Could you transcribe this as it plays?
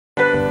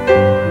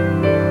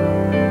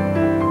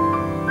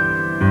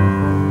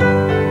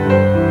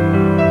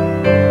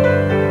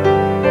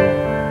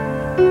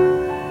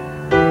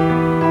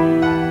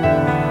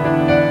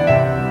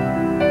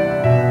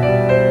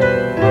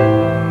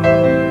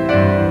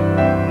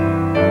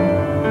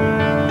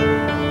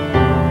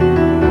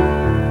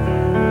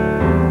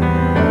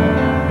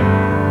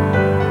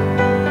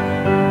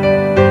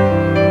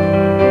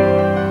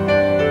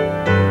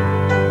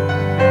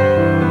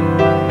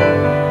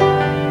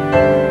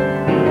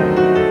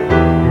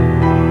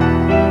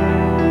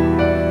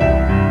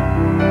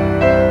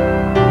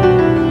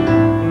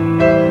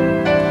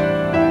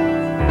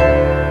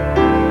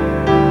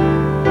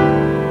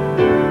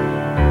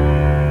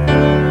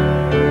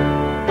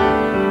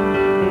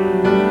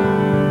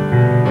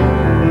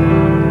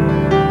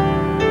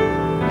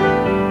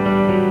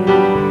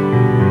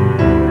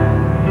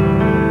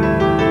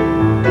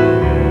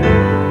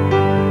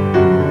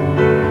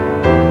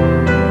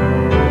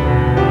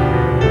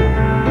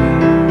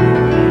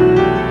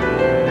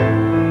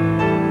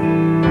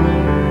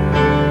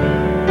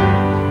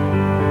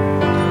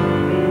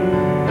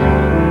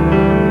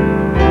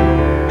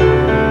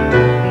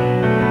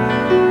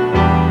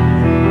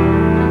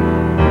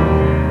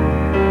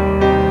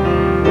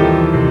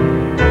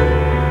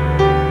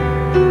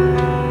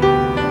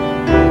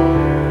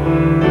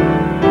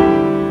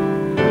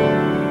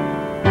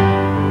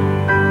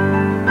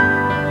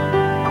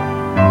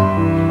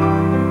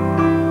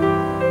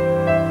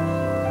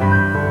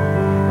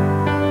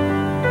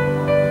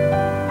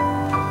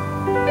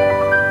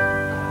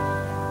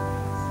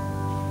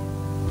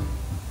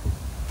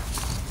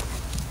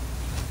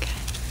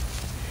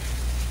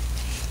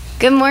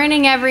Good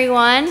morning,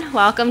 everyone.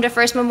 Welcome to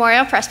First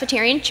Memorial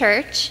Presbyterian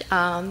Church.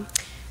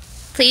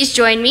 Please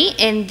join me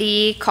in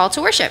the call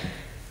to worship.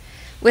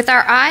 With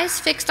our eyes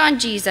fixed on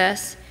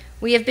Jesus,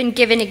 we have been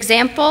given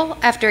example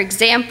after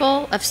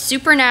example of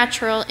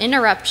supernatural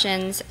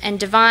interruptions and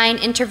divine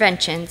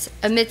interventions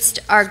amidst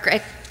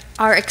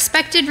our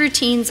expected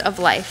routines of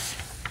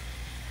life.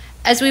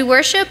 As we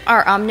worship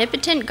our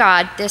omnipotent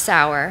God this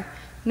hour,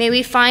 may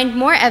we find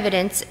more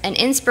evidence and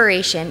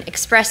inspiration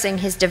expressing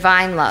his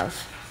divine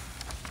love.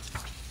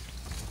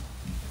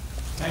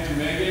 Thank you,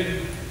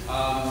 Megan.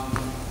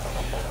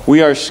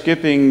 We are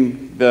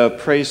skipping the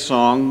praise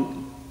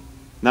song,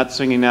 not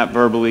singing that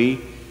verbally.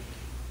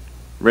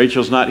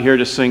 Rachel's not here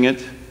to sing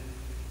it.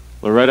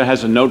 Loretta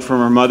has a note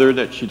from her mother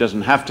that she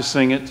doesn't have to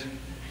sing it.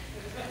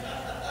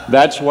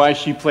 That's why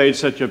she played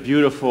such a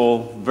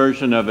beautiful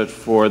version of it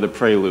for the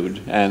prelude,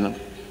 and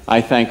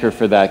I thank her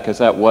for that because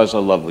that was a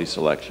lovely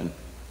selection.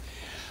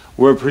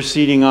 We're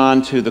proceeding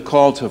on to the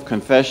call to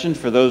confession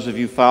for those of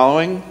you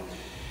following.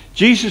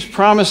 Jesus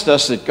promised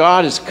us that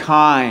God is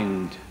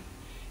kind,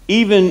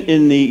 even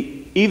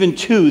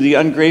to the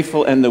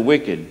ungrateful and the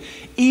wicked.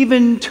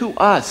 Even to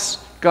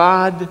us,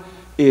 God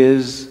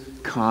is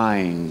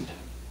kind.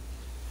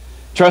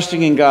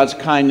 Trusting in God's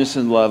kindness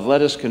and love,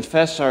 let us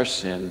confess our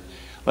sin.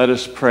 Let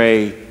us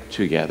pray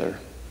together.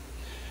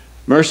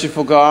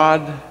 Merciful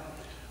God,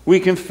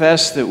 we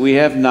confess that we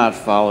have not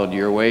followed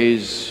your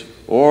ways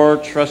or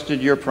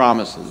trusted your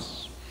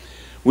promises.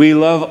 We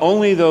love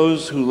only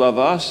those who love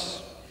us.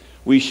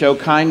 We show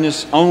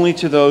kindness only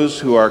to those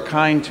who are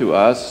kind to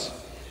us.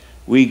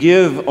 We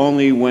give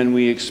only when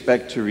we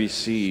expect to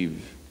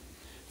receive.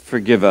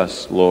 Forgive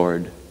us,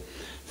 Lord.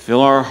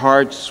 Fill our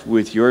hearts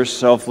with your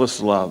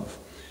selfless love.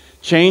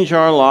 Change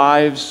our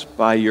lives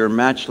by your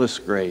matchless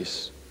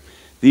grace.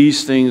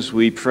 These things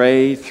we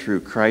pray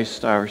through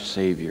Christ our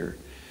Savior.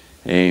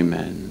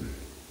 Amen.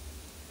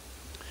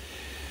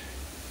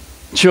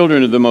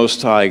 Children of the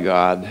Most High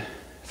God,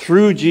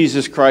 through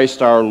Jesus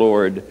Christ our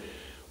Lord,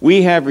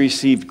 we have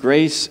received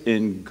grace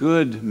in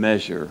good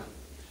measure,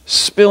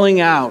 spilling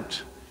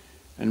out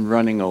and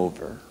running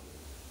over.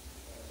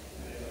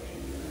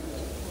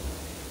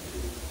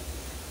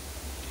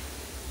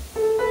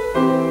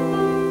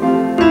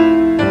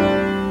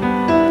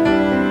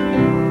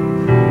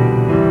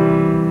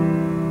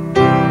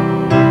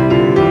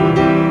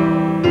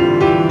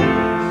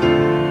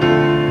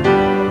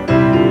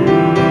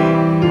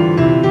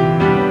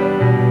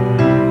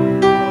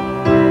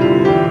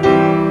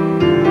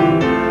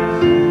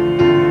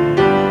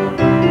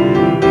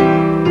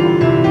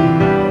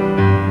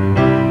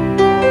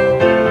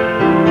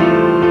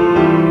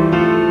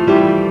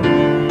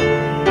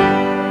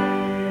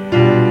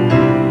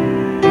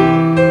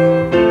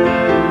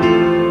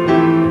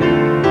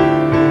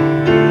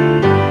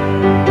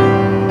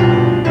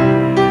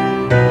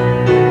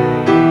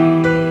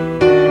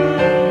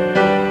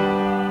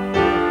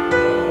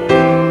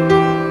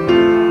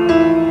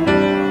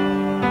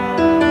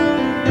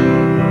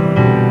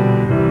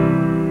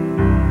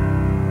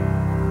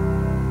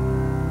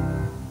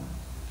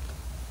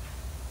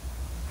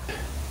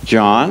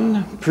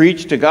 John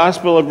preached a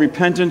gospel of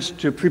repentance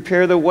to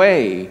prepare the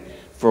way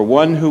for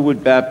one who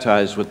would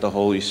baptize with the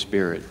Holy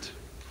Spirit.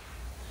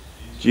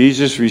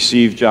 Jesus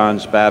received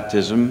John's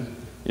baptism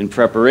in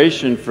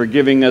preparation for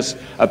giving us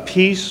a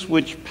peace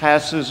which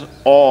passes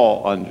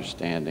all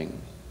understanding.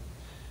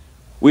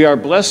 We are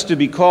blessed to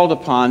be called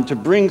upon to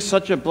bring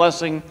such a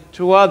blessing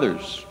to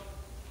others.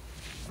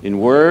 In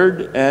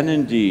word and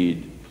in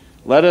deed,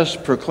 let us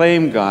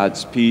proclaim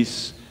God's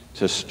peace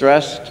to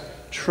stressed,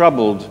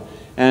 troubled,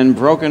 and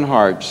broken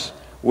hearts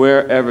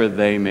wherever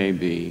they may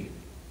be.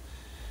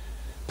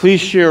 Please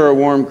share a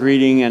warm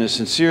greeting and a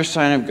sincere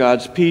sign of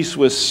God's peace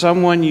with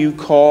someone you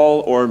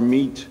call or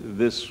meet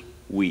this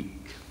week.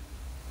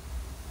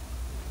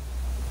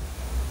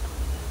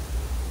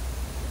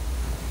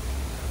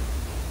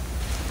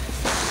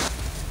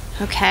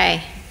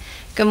 Okay.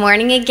 Good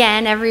morning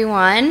again,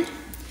 everyone.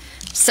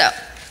 So,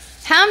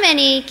 how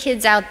many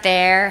kids out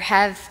there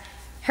have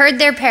heard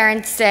their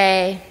parents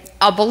say,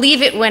 "I'll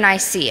believe it when I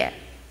see it"?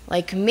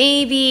 Like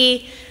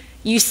maybe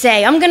you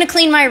say, "I'm going to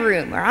clean my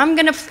room," or "I'm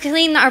going to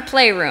clean our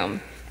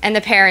playroom." And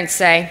the parents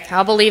say,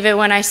 "I'll believe it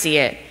when I see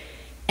it."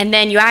 And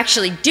then you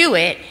actually do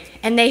it,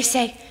 and they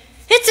say,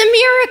 "It's a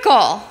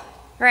miracle,"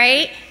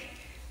 right?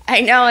 I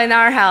know in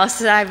our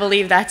house, I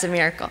believe that's a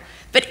miracle.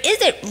 But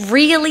is it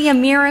really a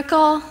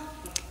miracle?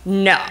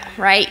 No,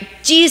 right?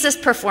 Jesus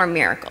performed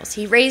miracles.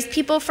 He raised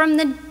people from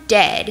the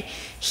dead.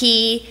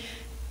 He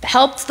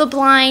helped the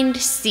blind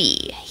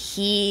see.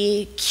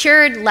 He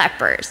cured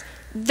lepers.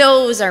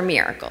 Those are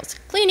miracles.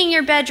 Cleaning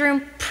your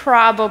bedroom,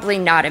 probably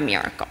not a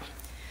miracle.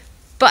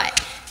 But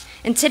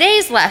in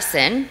today's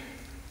lesson,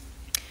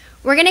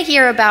 we're going to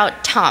hear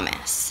about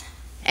Thomas.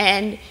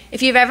 And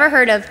if you've ever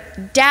heard of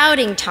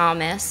doubting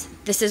Thomas,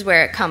 this is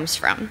where it comes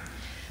from.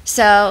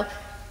 So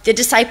the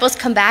disciples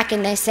come back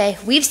and they say,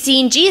 "We've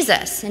seen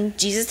Jesus." And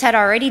Jesus had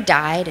already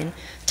died. And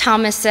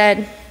Thomas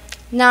said,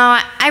 "No,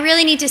 I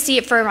really need to see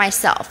it for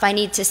myself. I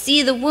need to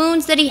see the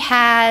wounds that he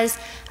has.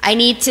 I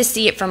need to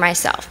see it for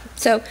myself.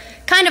 So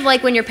kind of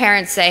like when your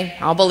parents say,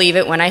 I'll believe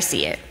it when I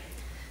see it.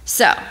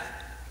 So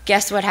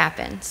guess what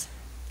happens?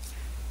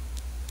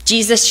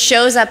 Jesus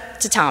shows up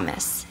to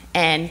Thomas,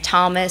 and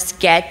Thomas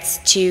gets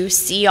to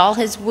see all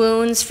his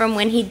wounds from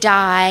when he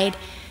died,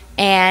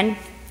 and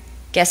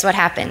guess what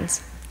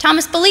happens?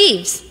 Thomas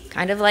believes.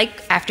 Kind of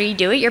like after you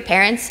do it, your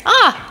parents,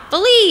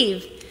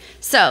 believe.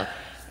 So,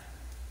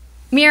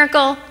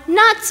 miracle,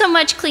 not so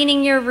much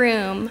cleaning your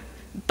room,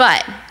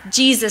 but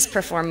Jesus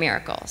performed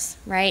miracles,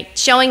 right?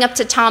 Showing up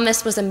to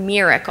Thomas was a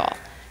miracle.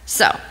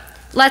 So,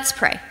 let's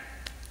pray.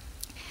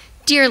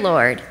 Dear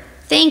Lord,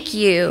 thank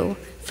you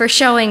for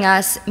showing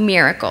us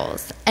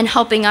miracles and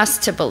helping us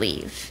to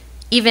believe,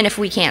 even if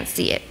we can't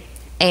see it.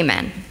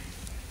 Amen.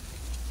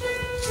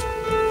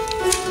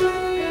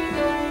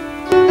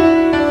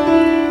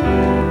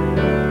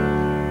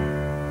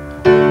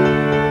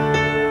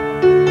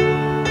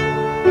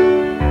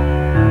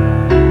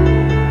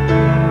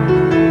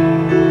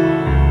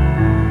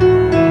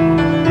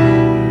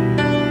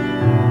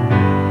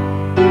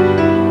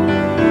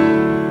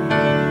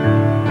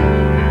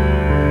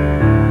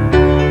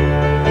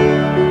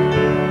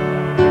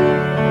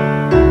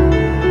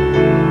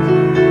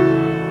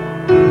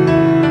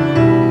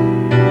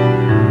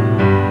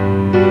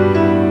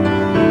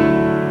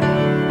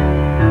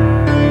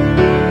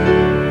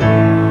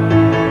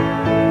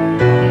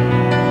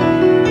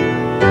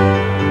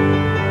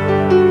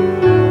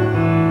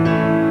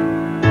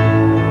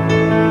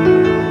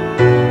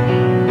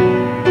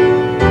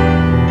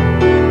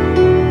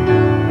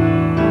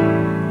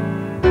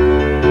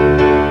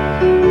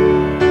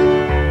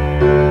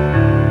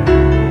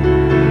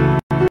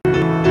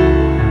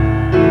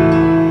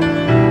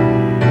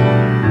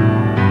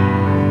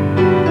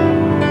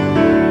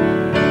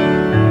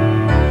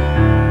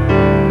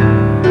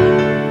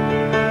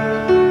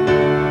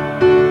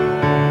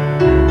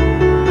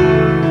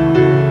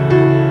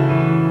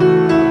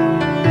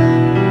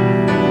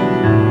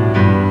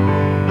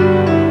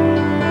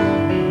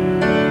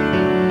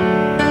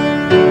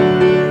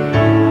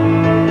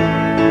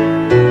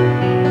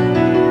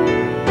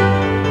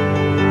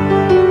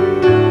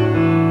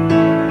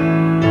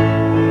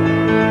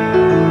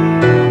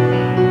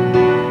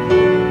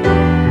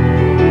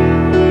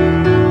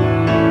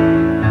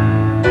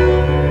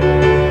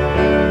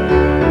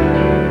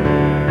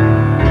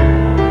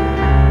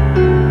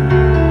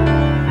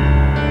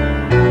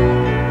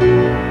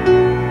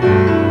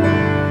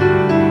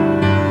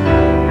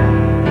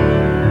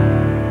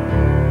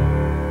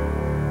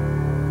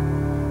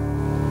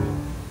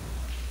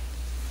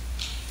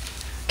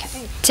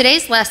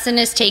 Today's lesson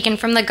is taken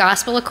from the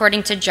Gospel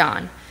according to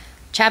John,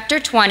 chapter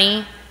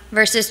 20,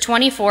 verses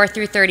 24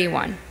 through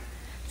 31.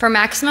 For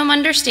maximum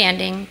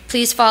understanding,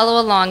 please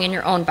follow along in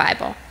your own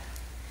Bible.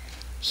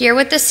 Hear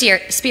what the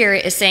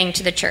Spirit is saying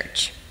to the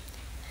church.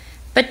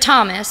 But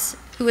Thomas,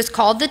 who was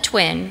called the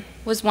twin,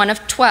 was one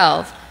of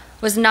 12,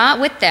 was not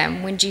with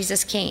them when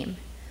Jesus came.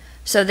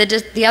 So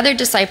the other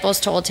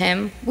disciples told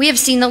him, "We have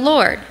seen the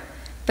Lord."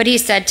 But he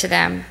said to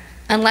them,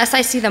 "Unless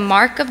I see the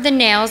mark of the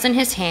nails in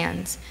his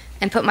hands,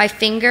 and put my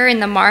finger in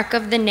the mark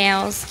of the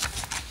nails,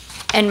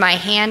 and my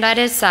hand at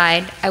his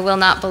side, I will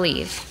not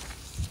believe."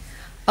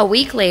 A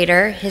week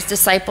later, his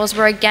disciples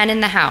were again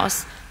in the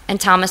house,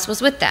 and Thomas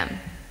was with them.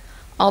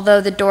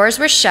 Although the doors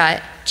were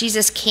shut,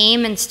 Jesus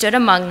came and stood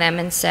among them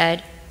and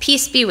said,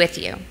 "Peace be with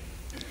you."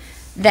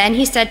 Then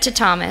he said to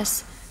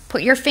Thomas,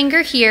 "Put your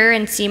finger here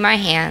and see my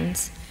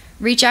hands.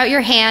 Reach out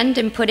your hand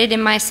and put it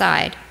in my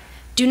side.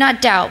 Do not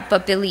doubt,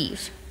 but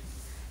believe."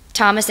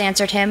 Thomas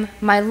answered him,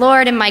 "My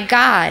Lord and my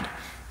God."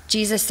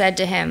 Jesus said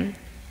to him,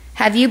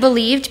 "Have you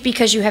believed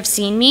because you have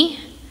seen me?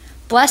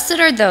 Blessed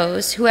are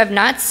those who have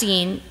not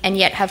seen and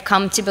yet have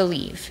come to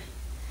believe."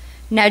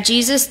 Now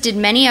Jesus did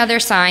many other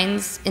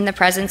signs in the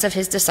presence of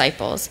his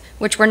disciples,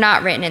 which were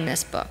not written in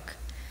this book.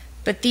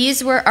 But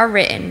these are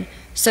written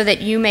so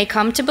that you may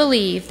come to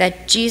believe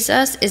that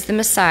Jesus is the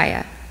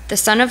Messiah, the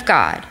Son of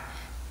God,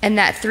 and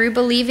that through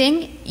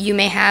believing you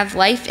may have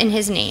life in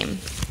his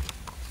name.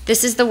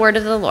 This is the word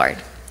of the Lord.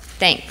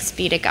 Thanks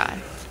be to God.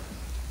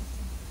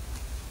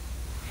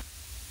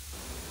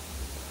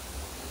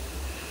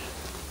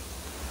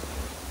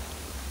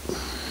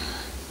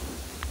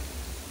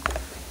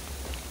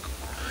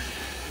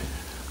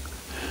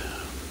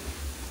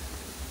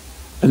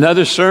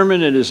 Another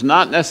sermon it is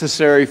not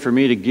necessary for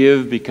me to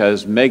give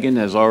because Megan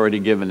has already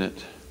given it.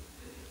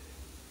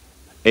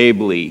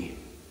 Ably,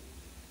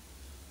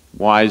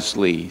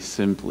 wisely,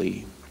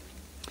 simply.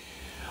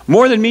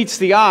 More than meets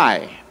the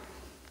eye.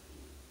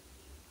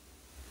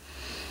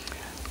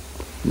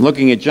 I'm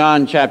looking at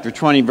John chapter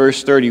 20,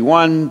 verse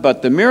 31.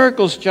 But the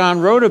miracles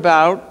John wrote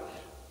about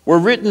were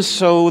written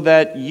so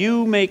that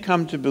you may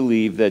come to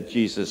believe that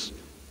Jesus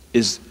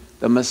is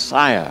the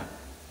Messiah,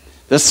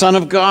 the Son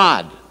of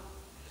God,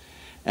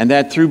 and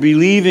that through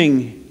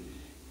believing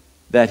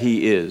that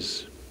he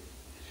is,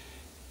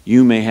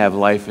 you may have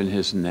life in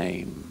his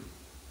name.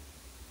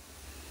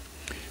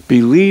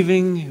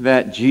 Believing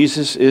that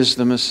Jesus is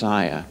the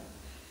Messiah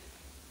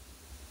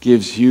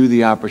gives you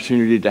the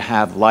opportunity to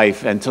have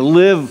life and to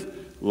live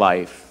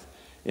life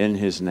in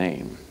his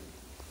name.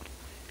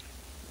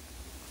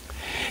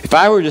 If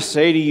I were to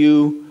say to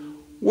you,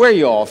 where are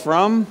you all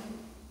from?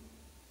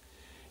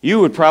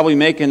 You would probably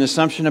make an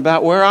assumption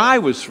about where I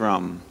was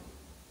from.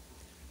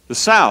 The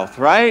South,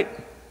 right?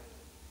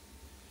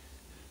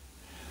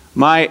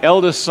 My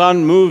eldest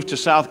son moved to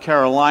South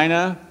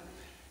Carolina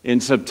in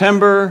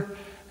September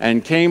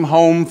and came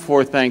home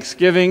for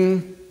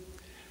Thanksgiving.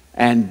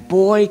 And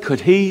boy,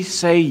 could he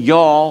say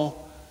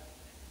y'all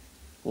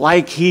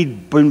like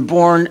he'd been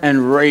born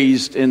and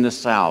raised in the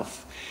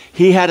South.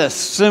 He had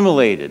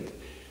assimilated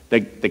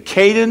the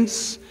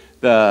cadence,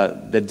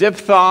 the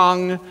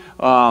diphthong,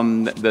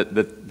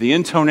 the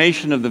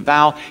intonation of the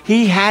vowel.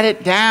 He had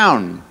it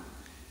down.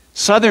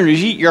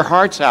 Southerners, eat your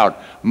hearts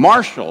out.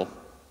 Marshall,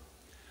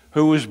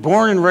 who was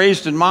born and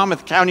raised in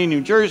Monmouth County,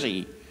 New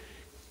Jersey,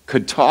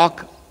 could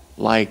talk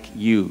like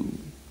you.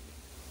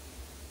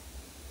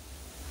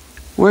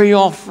 Where are you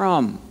all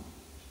from?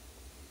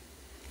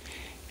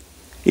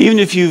 Even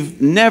if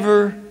you've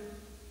never,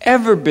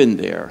 ever been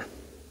there,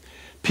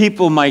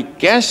 people might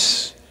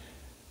guess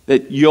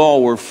that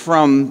y'all were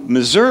from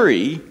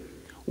Missouri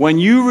when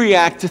you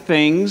react to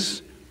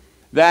things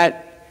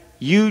that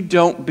you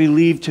don't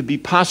believe to be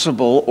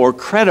possible or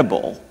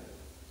credible.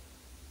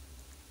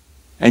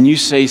 And you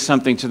say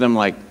something to them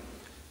like,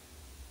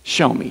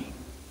 show me.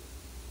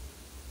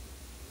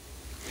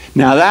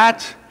 Now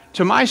that,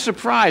 to my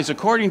surprise,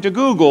 according to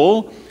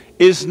Google,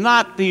 is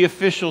not the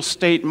official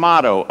state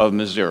motto of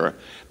Missouri.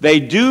 They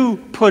do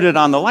put it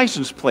on the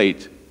license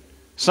plate.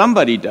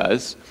 Somebody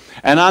does.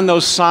 And on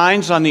those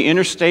signs on the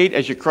interstate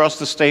as you cross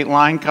the state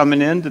line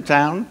coming into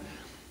town.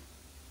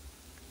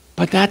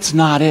 But that's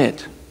not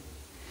it.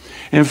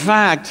 In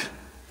fact,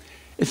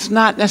 it's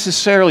not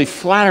necessarily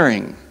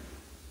flattering.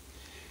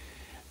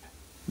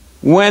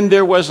 When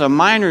there was a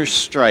miners'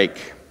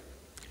 strike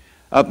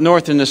up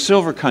north in the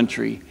Silver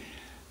Country,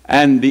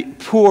 and the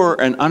poor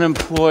and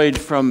unemployed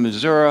from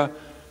Missouri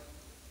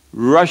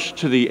rushed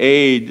to the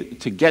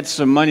aid to get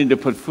some money to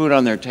put food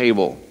on their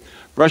table,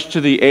 rushed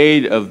to the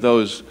aid of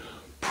those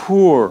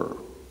poor,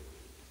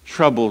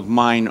 troubled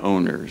mine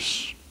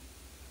owners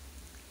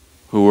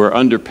who were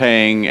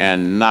underpaying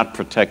and not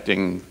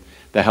protecting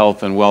the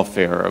health and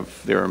welfare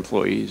of their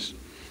employees.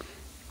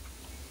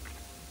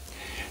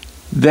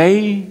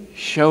 They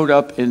showed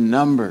up in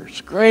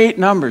numbers, great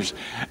numbers,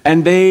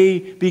 and they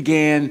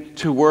began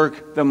to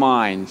work the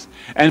mines.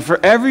 And for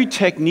every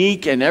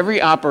technique and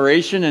every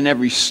operation and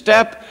every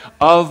step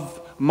of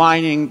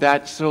mining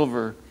that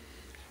silver,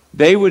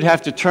 they would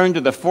have to turn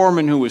to the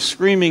foreman who was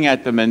screaming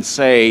at them and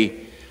say,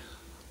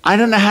 I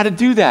don't know how to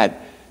do that.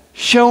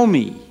 Show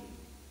me.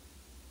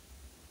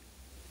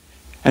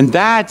 And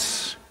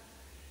that's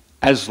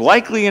as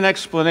likely an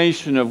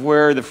explanation of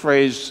where the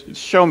phrase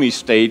show me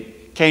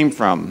state came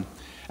from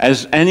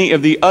as any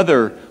of the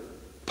other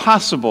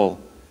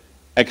possible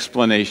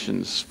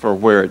explanations for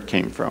where it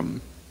came from.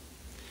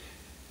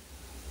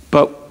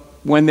 But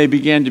when they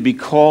began to be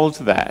called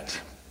that,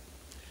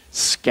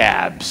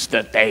 scabs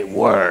that they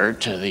were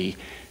to the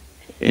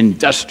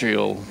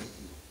industrial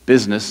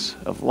business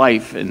of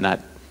life in that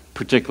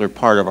particular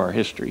part of our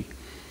history,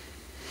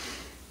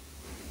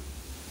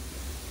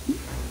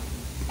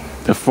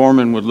 the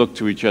foremen would look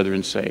to each other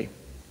and say,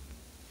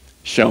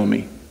 show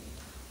me.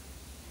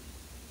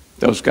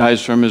 Those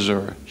guys from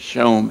Missouri,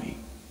 show me.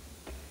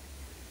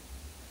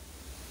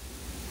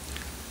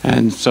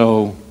 And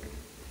so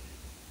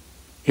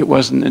it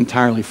wasn't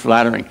entirely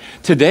flattering.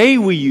 Today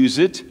we use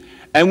it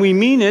and we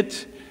mean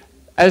it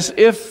as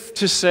if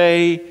to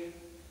say,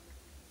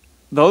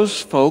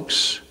 those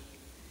folks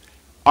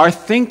are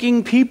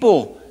thinking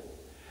people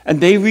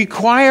and they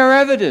require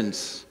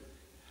evidence.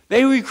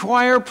 They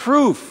require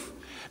proof.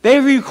 They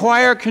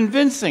require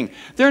convincing.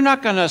 They're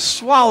not going to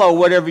swallow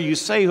whatever you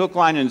say hook,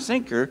 line, and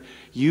sinker.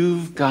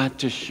 You've got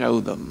to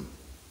show them.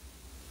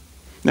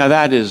 Now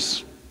that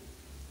is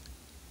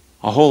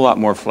a whole lot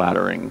more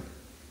flattering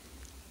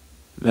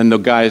than the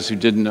guys who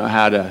didn't know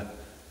how to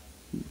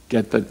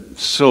get the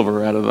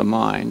silver out of the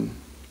mine.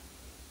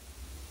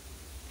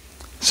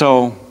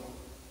 So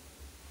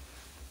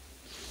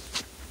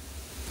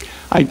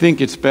I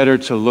think it's better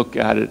to look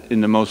at it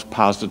in the most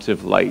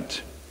positive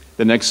light.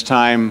 The next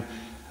time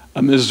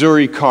a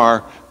Missouri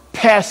car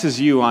passes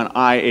you on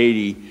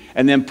I-80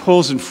 and then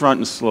pulls in front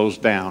and slows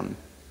down.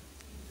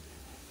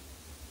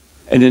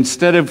 And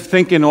instead of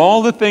thinking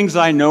all the things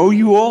I know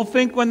you all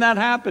think when that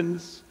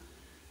happens,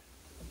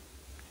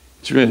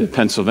 it's really the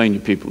Pennsylvania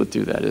people that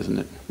do that, isn't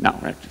it? No,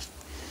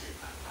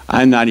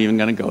 I'm not even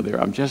going to go there.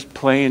 I'm just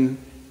playing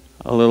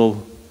a little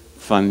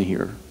fun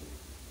here.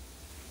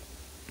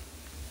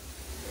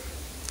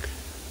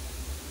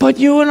 But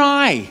you and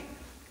I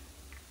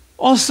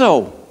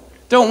also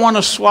don't want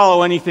to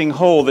swallow anything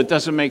whole that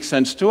doesn't make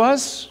sense to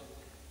us.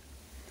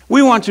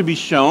 We want to be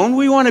shown.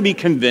 We want to be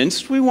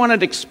convinced. We want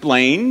it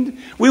explained.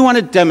 We want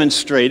it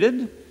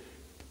demonstrated.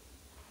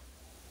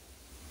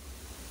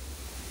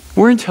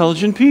 We're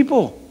intelligent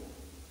people.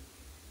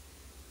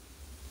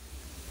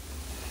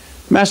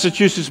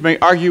 Massachusetts may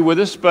argue with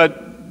us,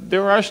 but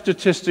there are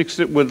statistics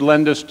that would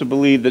lend us to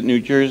believe that New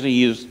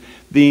Jersey is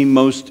the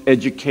most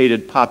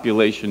educated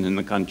population in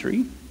the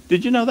country.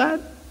 Did you know that?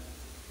 Well,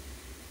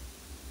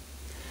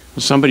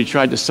 somebody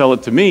tried to sell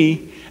it to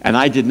me, and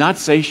I did not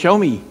say, show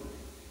me.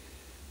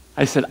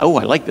 I said, oh,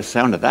 I like the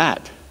sound of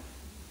that.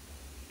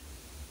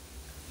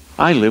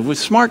 I live with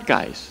smart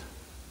guys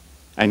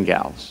and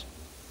gals,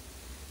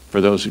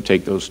 for those who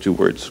take those two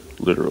words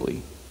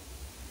literally.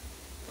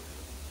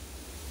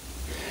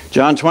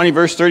 John 20,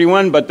 verse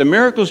 31, but the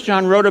miracles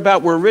John wrote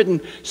about were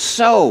written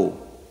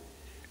so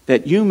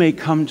that you may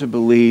come to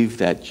believe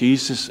that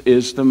Jesus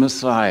is the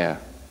Messiah,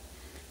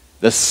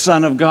 the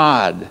Son of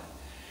God,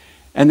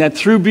 and that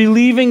through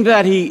believing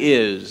that he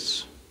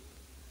is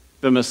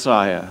the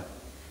Messiah,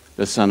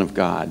 the Son of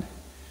God,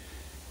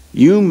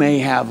 you may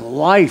have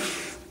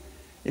life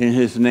in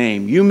his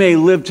name. You may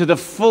live to the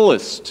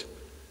fullest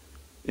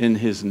in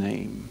his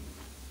name.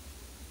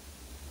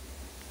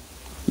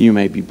 You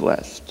may be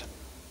blessed.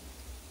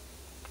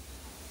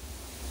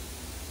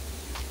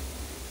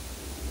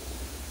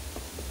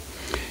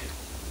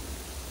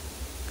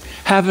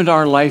 Haven't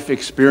our life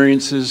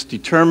experiences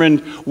determined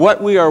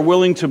what we are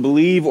willing to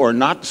believe or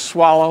not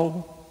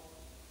swallow?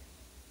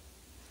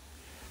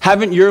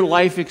 Haven't your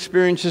life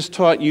experiences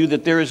taught you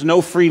that there is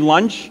no free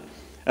lunch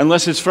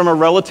unless it's from a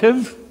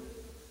relative?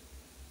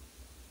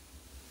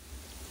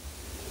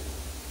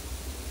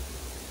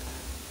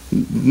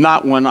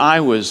 Not when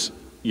I was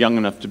young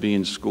enough to be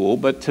in school,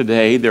 but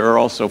today there are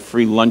also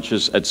free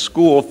lunches at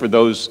school for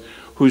those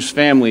whose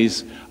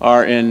families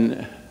are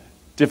in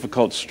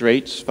difficult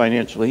straits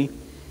financially.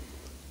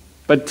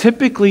 But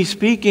typically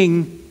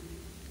speaking,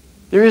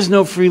 there is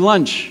no free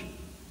lunch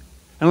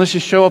unless you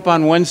show up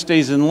on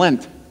Wednesdays in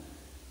Lent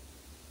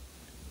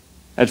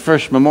at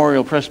First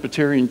Memorial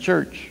Presbyterian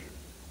Church.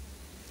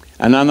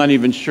 And I'm not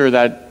even sure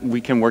that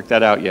we can work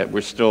that out yet.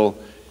 We're still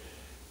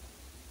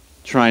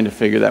trying to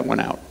figure that one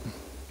out.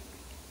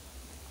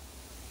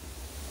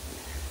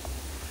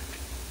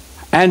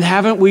 And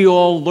haven't we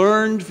all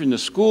learned from the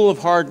school of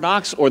hard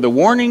knocks or the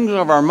warnings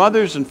of our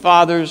mothers and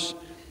fathers,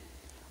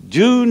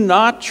 do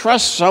not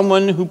trust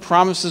someone who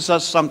promises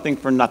us something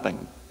for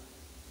nothing?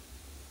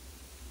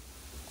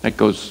 That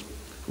goes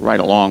right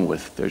along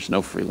with there's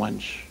no free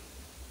lunch.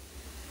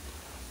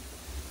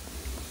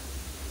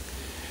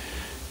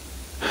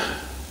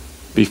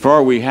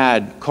 Before we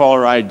had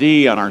caller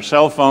ID on our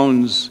cell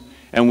phones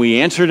and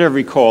we answered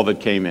every call that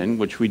came in,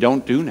 which we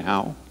don't do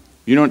now.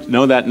 You don't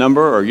know that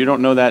number or you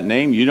don't know that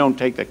name, you don't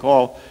take the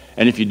call.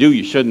 And if you do,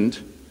 you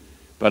shouldn't.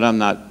 But I'm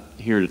not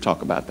here to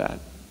talk about that.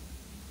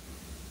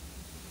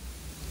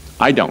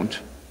 I don't.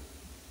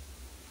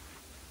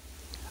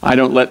 I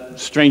don't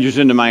let strangers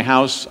into my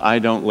house. I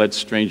don't let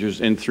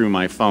strangers in through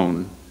my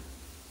phone.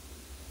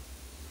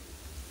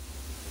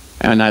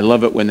 And I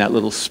love it when that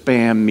little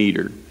spam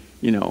meter,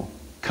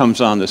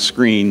 comes on the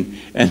screen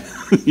and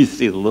you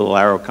see the little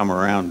arrow come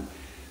around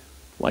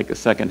like a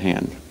second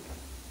hand.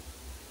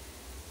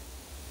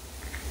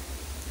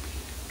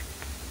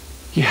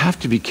 You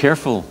have to be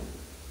careful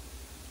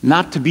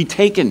not to be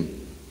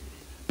taken,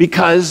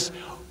 because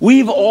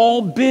we've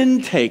all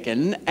been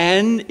taken,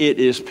 and it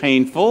is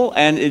painful,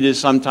 and it is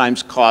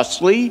sometimes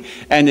costly,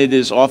 and it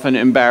is often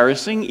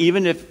embarrassing,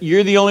 even if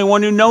you're the only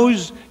one who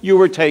knows you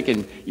were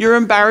taken. You're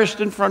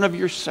embarrassed in front of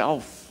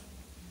yourself.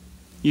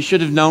 You should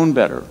have known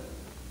better.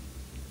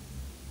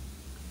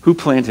 Who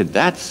planted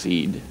that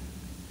seed?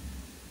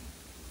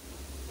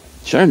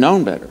 Should have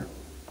known better.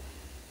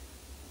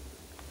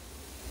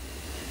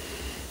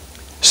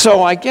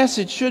 So I guess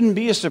it shouldn't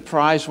be a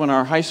surprise when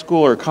our high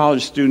school or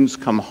college students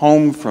come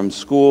home from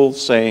school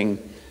saying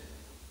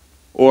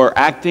or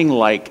acting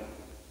like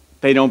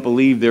they don't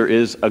believe there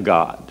is a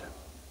God,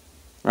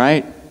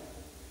 right?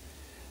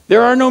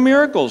 There are no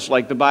miracles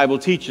like the Bible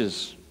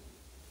teaches,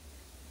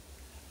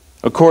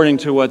 according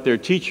to what their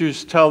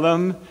teachers tell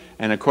them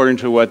and according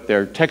to what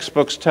their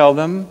textbooks tell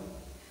them,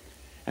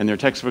 and their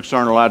textbooks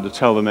aren't allowed to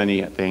tell them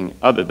anything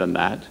other than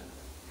that.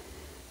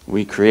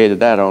 We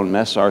created that own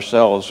mess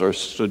ourselves or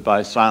stood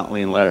by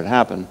silently and let it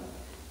happen.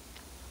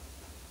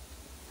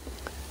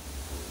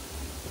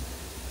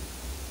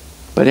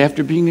 But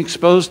after being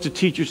exposed to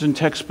teachers and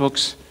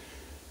textbooks,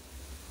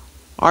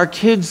 our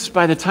kids,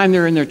 by the time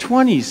they're in their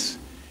 20s,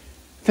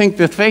 think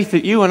the faith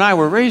that you and I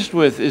were raised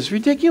with is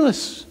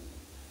ridiculous.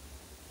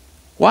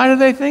 Why do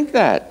they think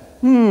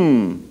that?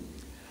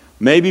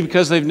 Maybe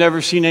because they've never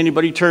seen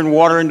anybody turn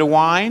water into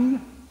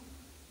wine.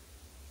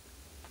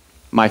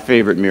 My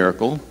favorite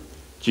miracle,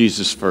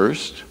 Jesus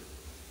first.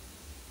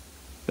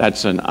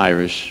 That's an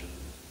Irish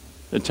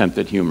attempt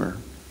at humor.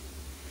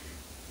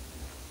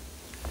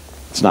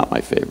 It's not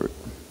my favorite.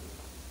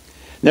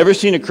 Never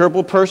seen a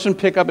crippled person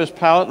pick up his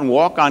pallet and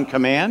walk on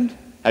command?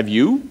 Have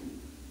you?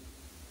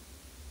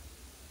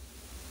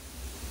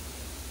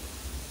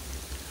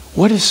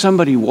 What if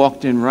somebody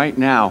walked in right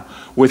now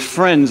with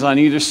friends on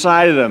either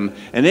side of them,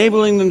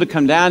 enabling them to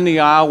come down the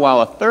aisle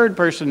while a third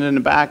person in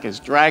the back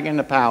is dragging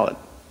the pallet?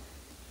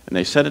 And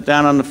they set it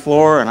down on the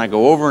floor, and I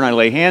go over and I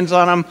lay hands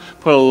on them,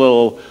 put a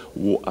little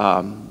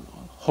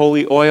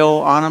holy oil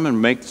on them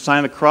and make the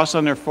sign of the cross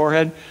on their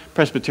forehead.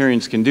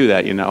 Presbyterians can do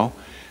that, you know.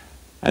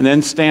 And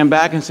then stand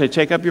back and say,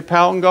 take up your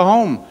pallet and go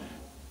home.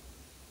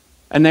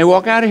 And they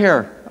walk out of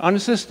here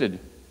unassisted.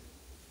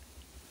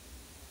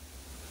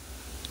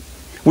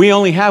 We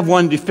only have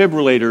one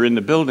defibrillator in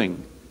the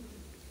building.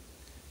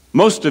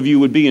 Most of you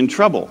would be in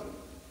trouble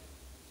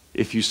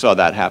if you saw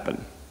that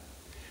happen.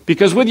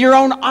 Because with your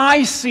own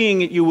eyes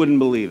seeing it, you wouldn't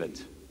believe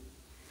it.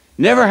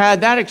 Never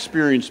had that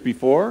experience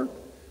before.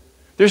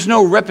 There's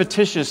no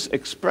repetitious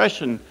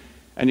expression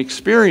and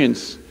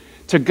experience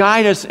to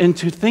guide us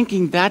into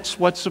thinking that's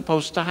what's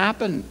supposed to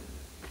happen.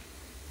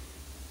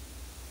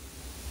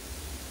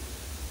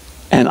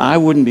 And I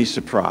wouldn't be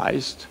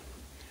surprised,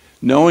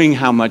 knowing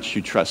how much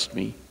you trust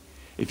me,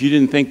 if you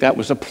didn't think that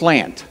was a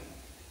plant.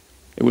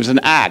 It was an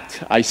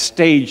act. I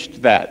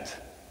staged that.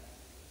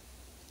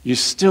 You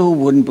still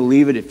wouldn't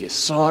believe it if you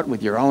saw it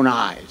with your own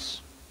eyes.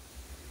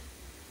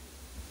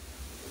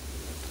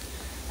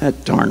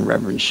 That darn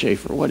Reverend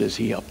Schaefer, what is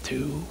he up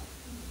to?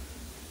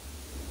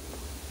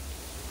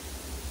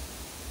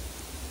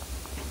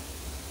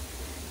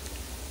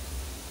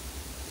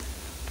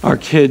 Our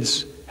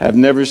kids have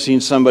never seen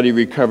somebody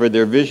recover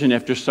their vision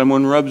after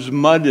someone rubs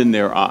mud in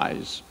their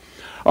eyes.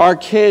 Our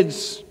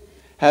kids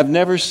have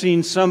never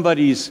seen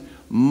somebody's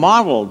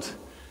mottled,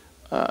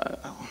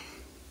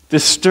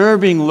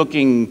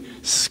 disturbing-looking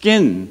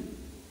skin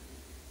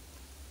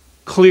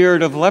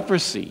cleared of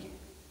leprosy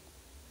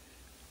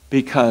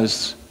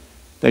because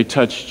they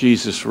touched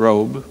Jesus'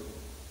 robe,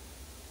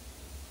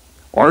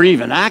 or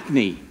even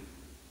acne.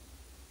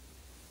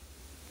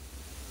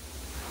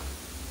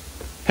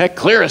 Heck,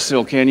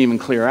 Clearasil can't even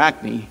clear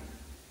acne.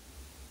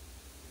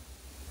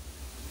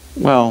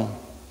 Well,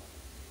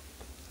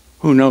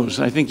 who knows?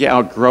 I think you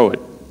outgrow it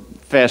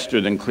faster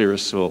than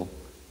Clearasil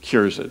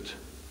cures it.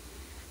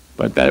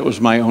 But that was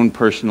my own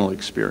personal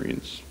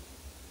experience.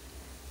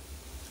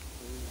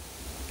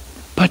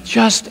 But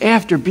just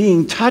after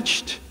being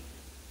touched,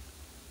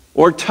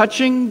 or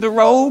touching the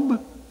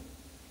robe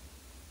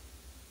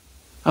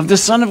of the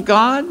Son of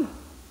God?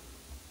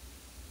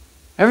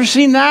 Ever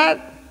seen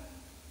that?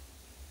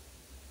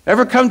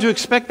 Ever come to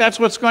expect that's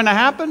what's going to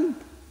happen?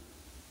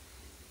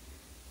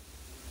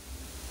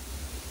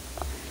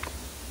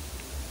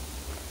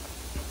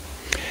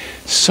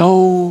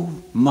 So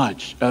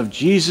much of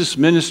Jesus'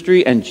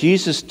 ministry and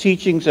Jesus'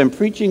 teachings and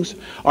preachings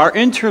are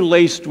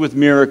interlaced with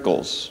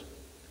miracles.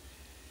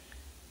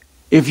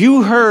 If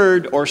you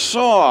heard or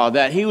saw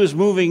that he was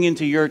moving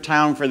into your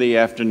town for the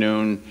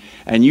afternoon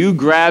and you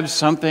grabbed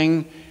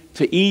something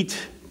to eat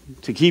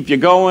to keep you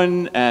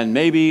going and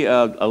maybe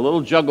a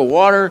little jug of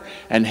water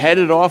and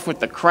headed off with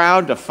the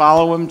crowd to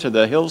follow him to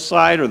the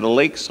hillside or the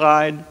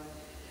lakeside,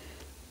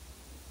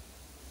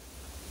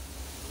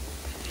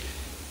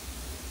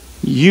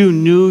 you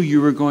knew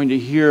you were going to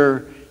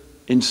hear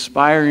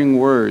inspiring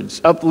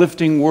words,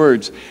 uplifting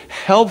words,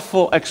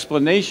 helpful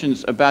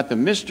explanations about the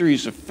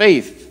mysteries of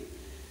faith.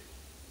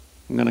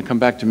 I'm going to come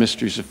back to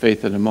mysteries of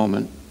faith in a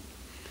moment.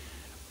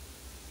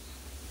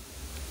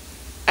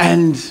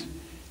 And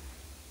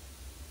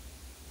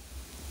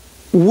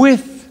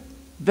with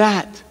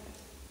that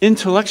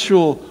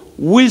intellectual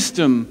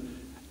wisdom,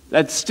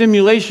 that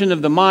stimulation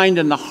of the mind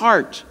and the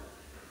heart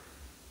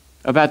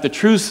about the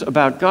truth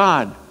about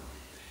God,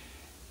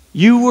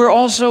 you were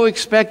also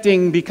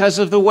expecting, because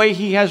of the way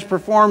he has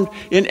performed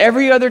in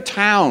every other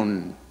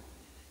town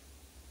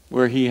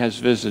where he has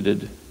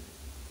visited,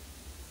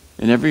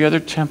 in every other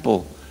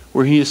temple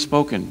where he has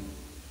spoken,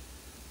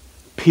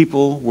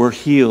 people were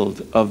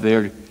healed of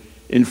their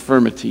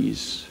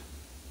infirmities.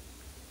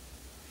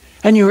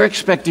 And you were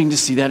expecting to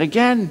see that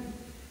again.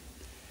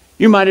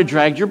 You might have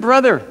dragged your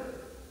brother,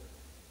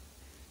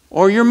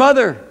 or your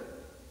mother,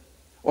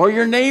 or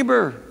your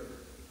neighbor,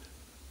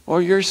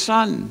 or your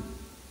son,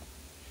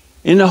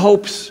 in the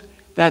hopes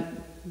that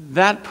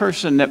that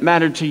person that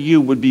mattered to you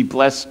would be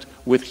blessed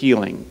with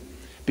healing.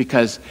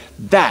 Because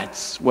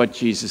that's what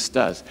Jesus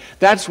does.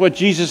 That's what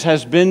Jesus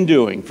has been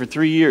doing for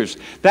 3 years.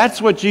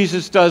 That's what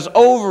Jesus does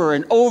over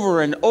and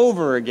over and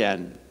over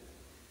again.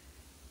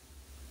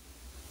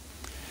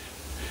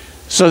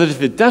 So that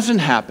if it doesn't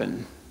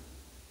happen,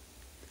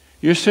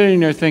 you're sitting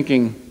there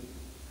thinking,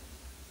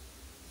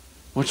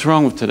 what's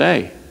wrong with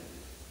today?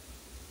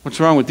 What's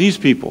wrong with these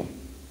people?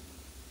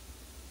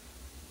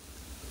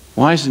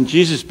 Why isn't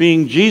Jesus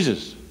being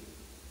Jesus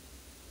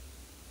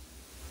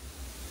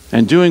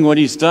and doing what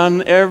he's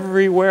done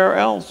everywhere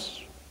else?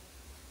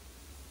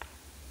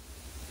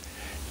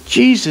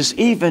 Jesus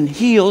even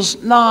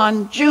heals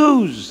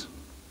non-Jews.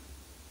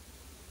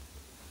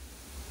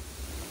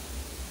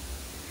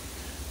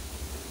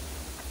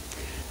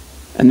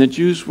 And the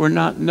Jews were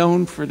not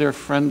known for their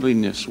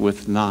friendliness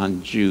with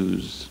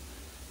non-Jews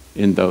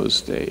in those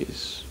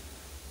days.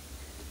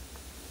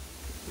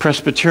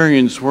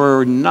 Presbyterians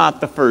were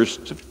not the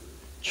first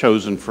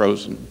chosen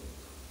frozen.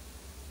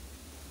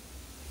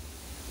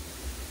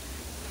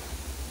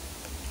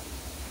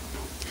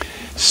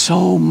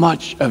 So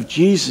much of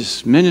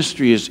Jesus'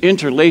 ministry is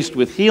interlaced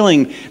with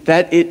healing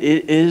that it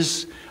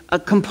is a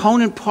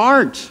component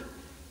part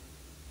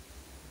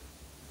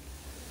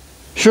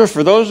Sure,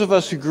 for those of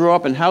us who grew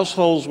up in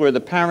households where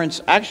the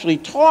parents actually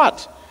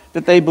taught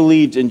that they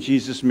believed in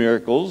Jesus'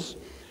 miracles,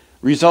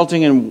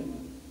 resulting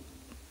in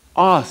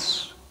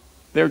us,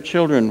 their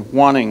children,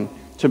 wanting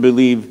to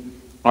believe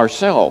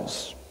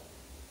ourselves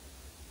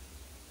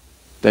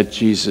that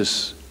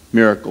Jesus'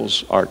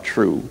 miracles are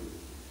true.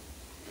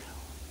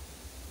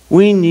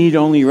 We need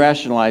only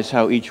rationalize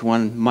how each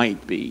one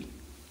might be.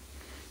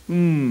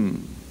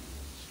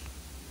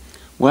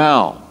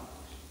 Well,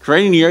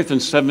 creating the earth in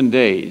 7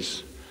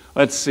 days.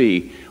 Let's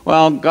see.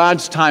 Well,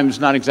 God's time is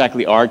not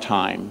exactly our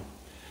time.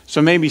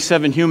 So maybe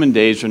 7 human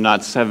days are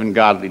not 7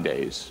 godly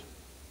days.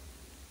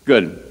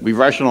 Good. We've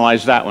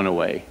rationalized that one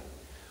away.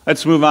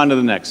 Let's move on to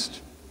the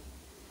next.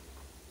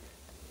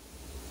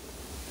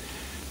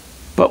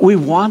 But we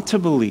want to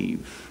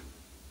believe.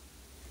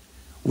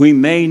 We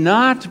may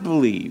not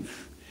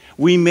believe.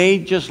 We may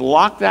just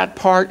lock that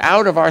part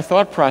out of our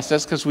thought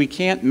process because we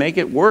can't make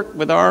it work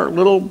with our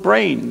little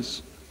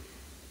brains.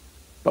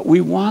 But we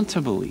want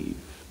to believe.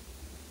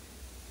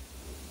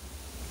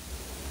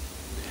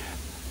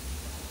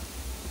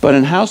 But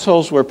in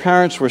households where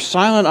parents were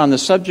silent on the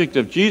subject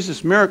of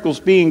Jesus' miracles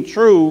being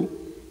true,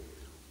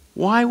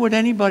 why would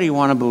anybody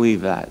want to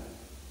believe that?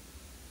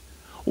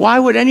 Why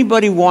would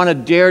anybody want to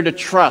dare to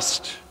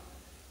trust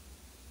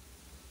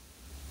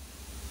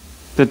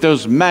that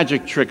those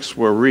magic tricks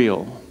were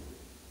real?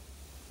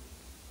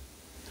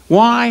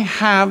 Why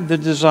have the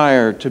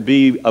desire to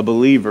be a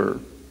believer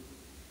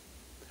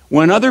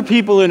when other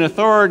people in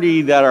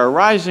authority that are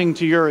rising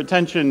to your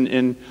attention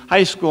in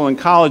high school and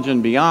college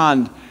and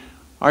beyond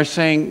are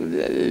saying,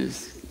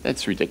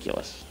 that's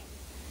ridiculous.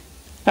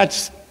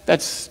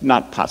 That's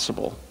not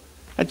possible.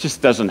 That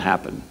just doesn't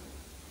happen.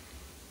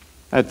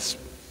 That's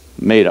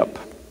made up.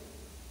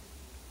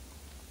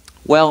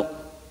 Well,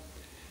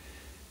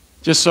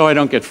 just so I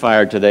don't get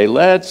fired today,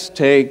 let's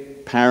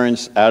take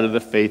parents out of the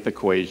faith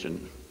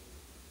equation.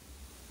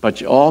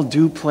 But you all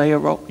do play a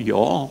role. You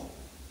all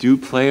do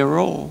play a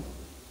role.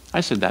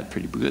 I said that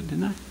pretty good,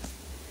 didn't I?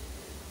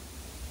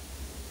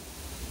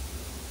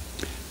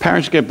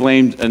 Parents get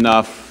blamed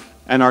enough,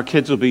 and our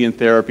kids will be in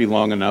therapy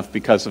long enough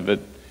because of it,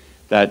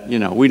 that,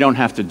 we don't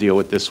have to deal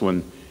with this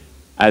one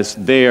as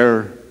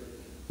their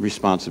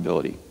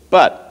responsibility.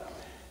 But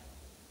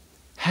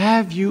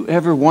have you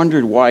ever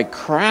wondered why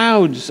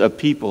crowds of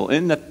people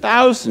in the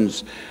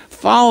thousands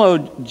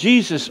followed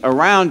Jesus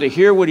around to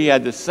hear what he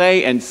had to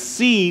say and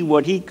see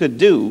what he could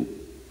do?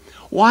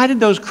 Why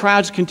did those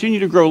crowds continue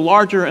to grow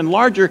larger and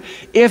larger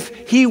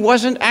if he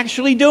wasn't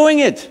actually doing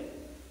it?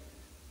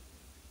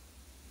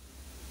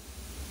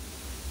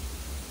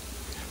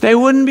 They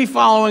wouldn't be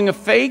following a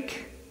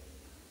fake.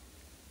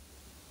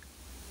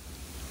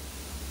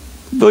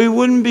 They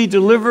wouldn't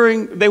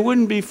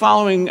be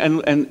following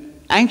and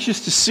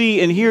anxious to see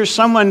and hear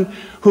someone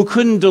who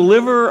couldn't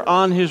deliver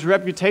on his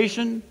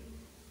reputation,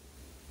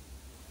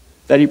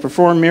 that he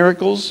performed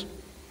miracles.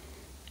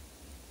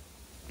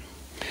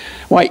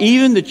 Why,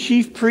 even the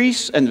chief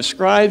priests and the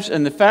scribes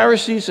and the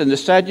Pharisees and the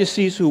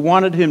Sadducees who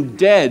wanted him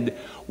dead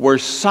were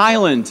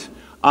silent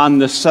on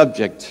the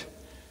subject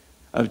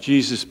of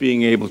Jesus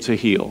being able to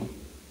heal.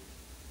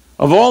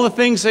 Of all the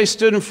things they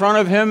stood in front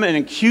of him and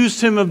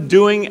accused him of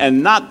doing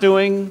and not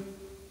doing,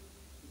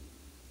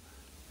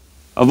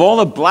 of all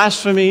the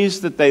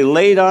blasphemies that they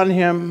laid on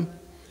him,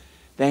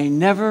 they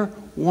never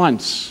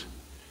once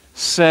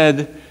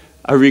said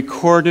a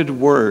recorded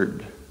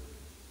word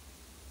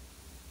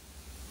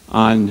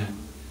on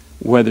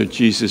whether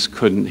Jesus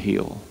couldn't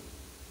heal.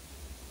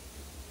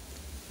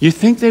 You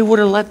think they would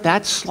have let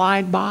that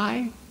slide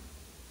by?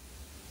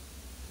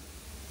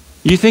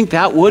 You think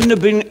that wouldn't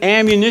have been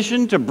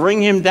ammunition to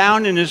bring him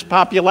down in his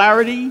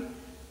popularity?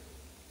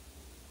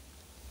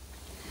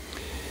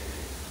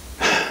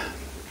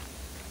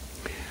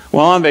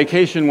 While on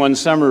vacation one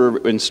summer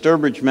in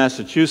Sturbridge,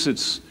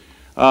 Massachusetts,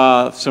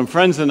 some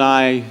friends and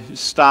I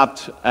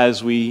stopped,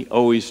 as we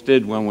always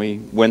did when we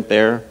went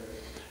there,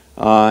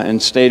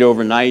 and stayed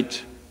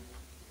overnight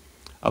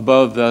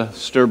above the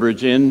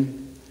Sturbridge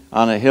Inn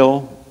on a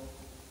hill.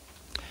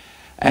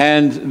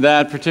 And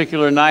that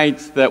particular night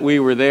that we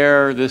were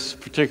there, this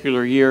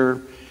particular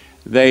year,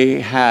 they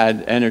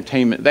had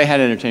entertainment. They had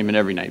entertainment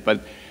every night,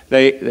 but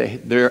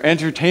their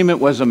entertainment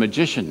was a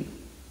magician.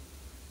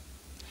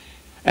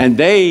 And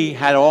they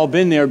had all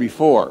been there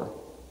before.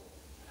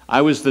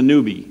 I was the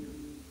newbie.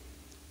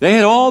 They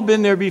had all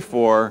been there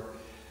before,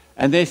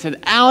 and they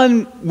said,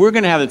 Alan, we're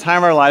going to have the time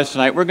of our lives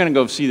tonight. We're going to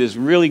go see this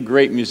really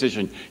great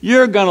musician.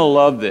 You're going to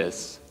love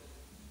this.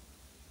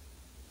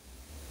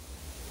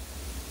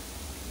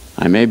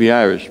 I may be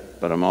Irish,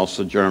 but I'm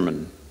also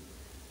German.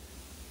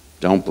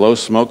 Don't blow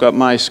smoke up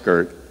my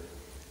skirt.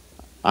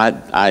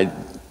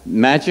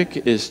 Magic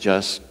is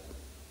just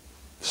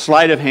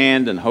sleight of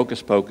hand and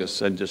hocus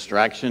pocus and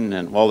distraction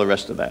and all the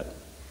rest of that.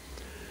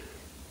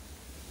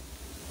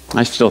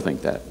 I still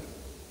think that.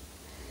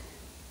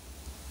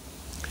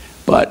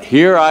 But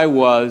here I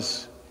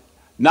was,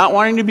 not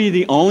wanting to be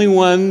the only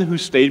one who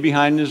stayed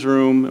behind his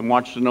room and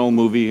watched an old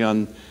movie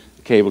on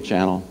the cable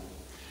channel.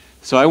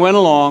 So I went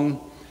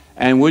along,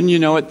 And wouldn't you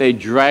know it, they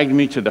dragged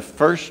me to the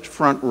first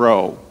front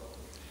row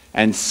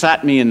and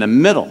sat me in the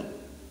middle,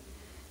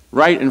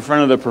 right in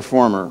front of the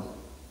performer.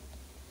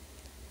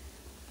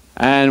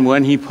 And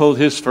when he pulled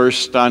his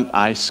first stunt,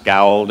 I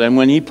scowled. And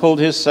when he pulled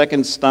his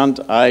second stunt,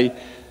 I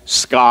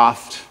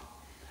scoffed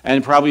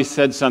and probably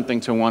said something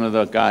to one of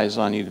the guys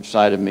on either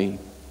side of me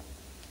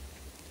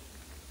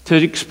to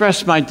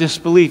express my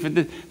disbelief.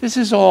 This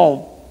is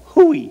all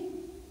hooey.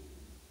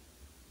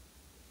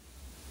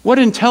 What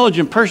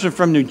intelligent person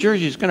from New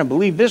Jersey is going to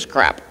believe this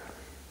crap?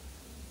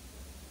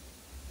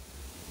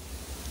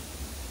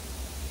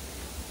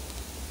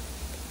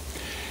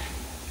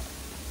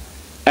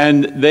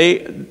 And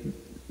they,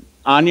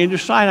 on either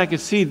side, I could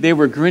see they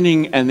were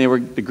grinning, and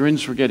the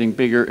grins were getting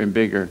bigger and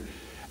bigger.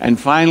 And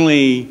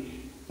finally,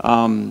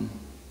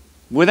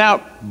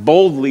 without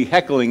boldly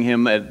heckling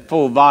him at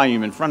full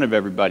volume in front of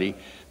everybody,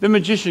 the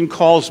magician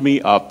calls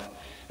me up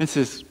and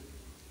says,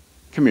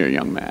 "Come here,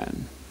 young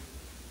man.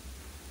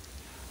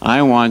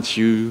 I want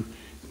you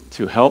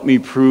to help me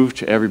prove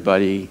to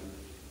everybody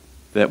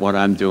that what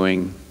I'm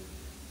doing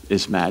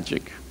is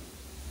magic."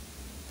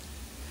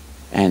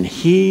 And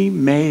he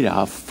made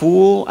a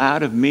fool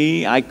out of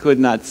me. I could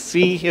not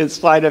see his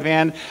sleight of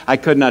hand. I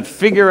could not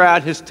figure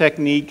out his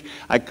technique.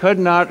 I could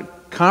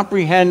not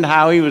comprehend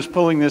how he was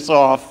pulling this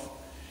off.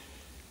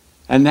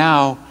 And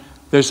now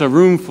there's a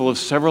room full of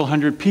several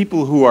hundred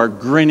people who are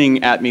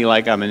grinning at me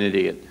like I'm an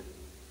idiot.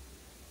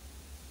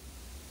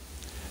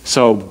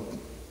 So,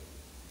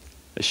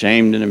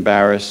 ashamed and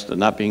embarrassed and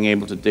not being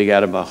able to dig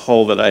out of a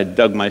hole that I had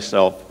dug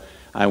myself,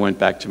 I went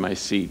back to my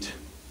seat.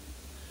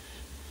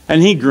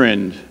 And he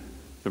grinned,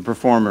 the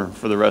performer,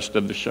 for the rest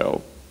of the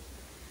show.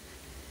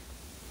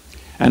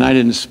 And I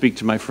didn't speak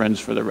to my friends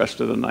for the rest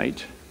of the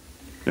night.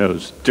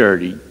 Those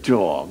dirty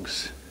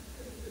dogs.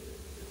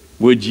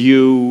 Would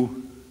you?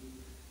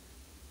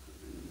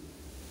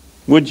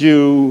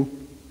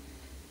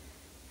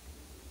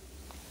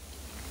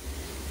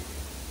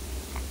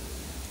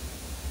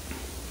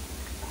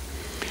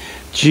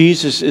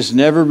 Jesus is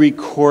never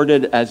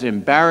recorded as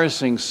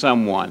embarrassing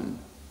someone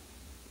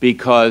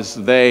because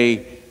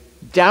they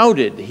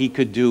doubted he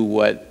could do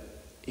what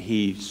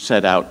he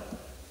set out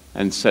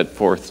and set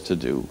forth to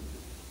do.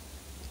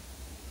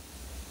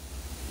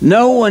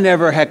 No one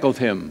ever heckled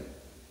him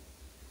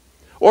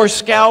or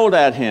scowled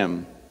at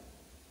him.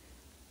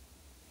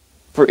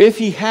 For if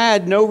he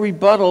had no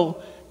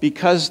rebuttal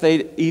because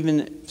they'd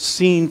even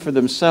seen for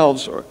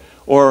themselves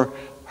or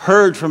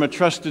heard from a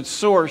trusted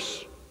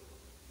source,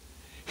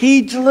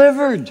 he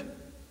delivered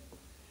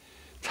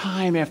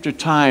time after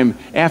time,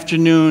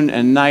 afternoon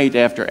and night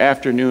after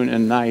afternoon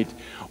and night,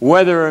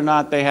 whether or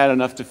not they had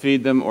enough to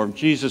feed them, or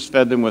Jesus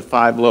fed them with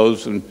 5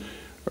 loaves and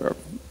or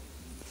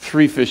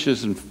 3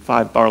 fishes and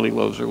 5 barley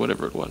loaves, or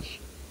whatever it was.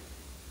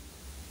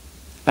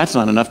 That's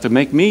not enough to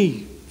make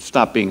me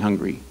stop being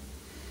hungry.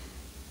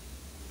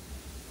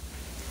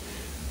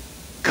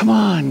 Come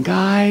on,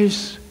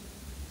 guys.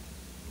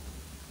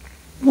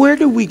 Where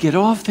do we get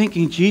off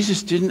thinking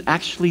Jesus didn't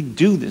actually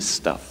do this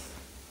stuff?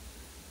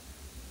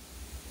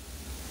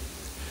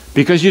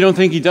 Because you don't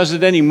think he does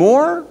it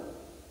anymore?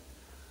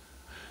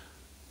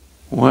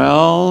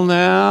 Well,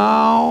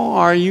 now,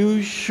 are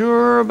you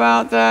sure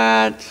about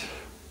that?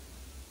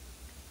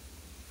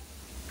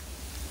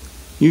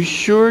 You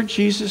sure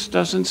Jesus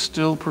doesn't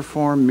still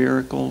perform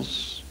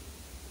miracles?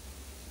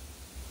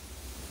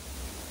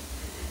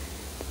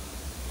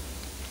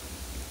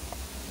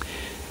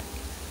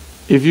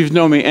 If you've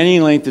known me any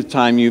length of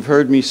time, you've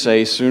heard me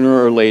say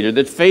sooner or later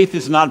that faith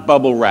is not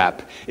bubble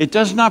wrap. It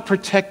does not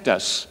protect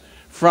us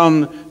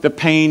from the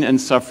pain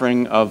and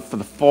suffering of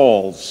the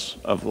falls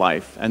of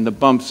life and the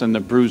bumps and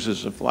the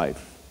bruises of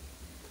life.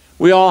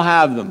 We all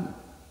have them.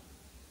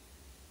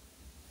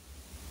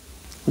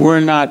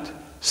 We're not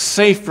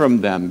safe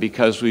from them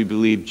because we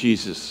believe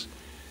Jesus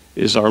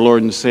is our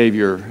Lord and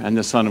Savior and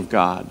the Son of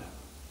God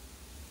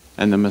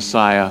and the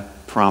Messiah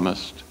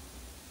promised.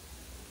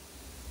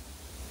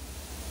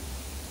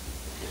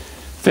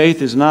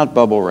 Faith is not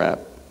bubble wrap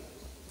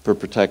for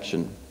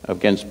protection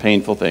against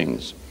painful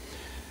things.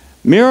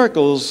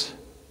 Miracles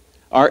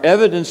are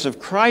evidence of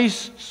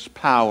Christ's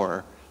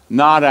power,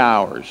 not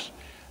ours.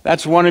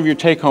 That's one of your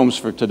take-homes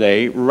for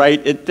today.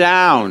 Write it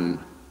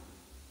down.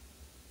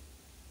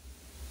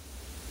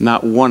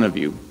 Not one of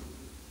you.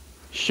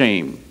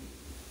 Shame.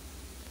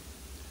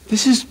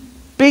 This is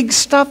big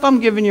stuff I'm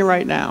giving you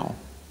right now.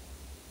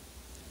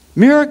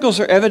 Miracles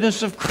are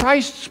evidence of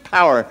Christ's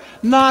power,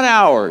 not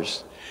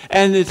ours.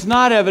 And it's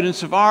not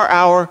evidence of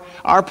our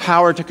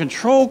power to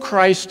control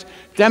Christ,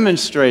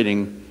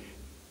 demonstrating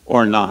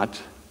or not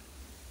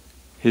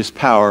his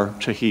power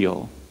to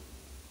heal.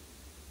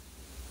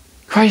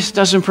 Christ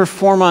doesn't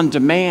perform on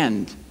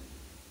demand.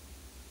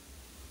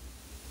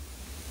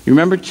 You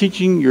remember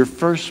teaching your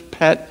first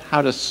pet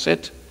how to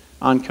sit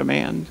on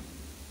command?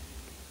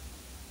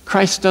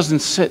 Christ doesn't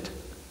sit.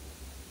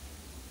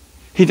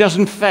 He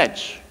doesn't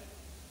fetch.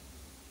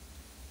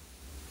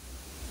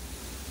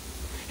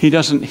 He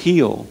doesn't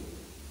heal.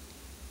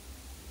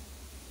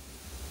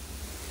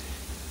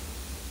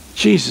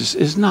 Jesus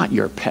is not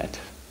your pet.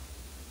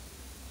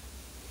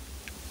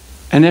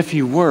 And if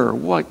he were,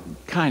 what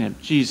kind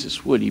of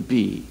Jesus would he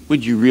be?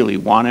 Would you really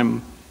want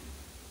him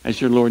as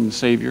your Lord and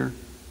Savior?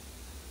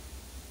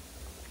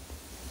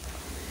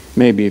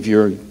 Maybe if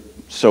you're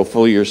so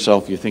full of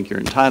yourself you think you're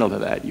entitled to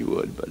that, you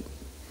would, but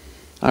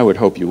I would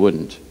hope you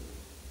wouldn't.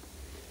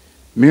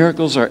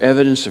 Miracles are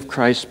evidence of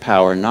Christ's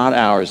power, not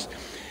ours.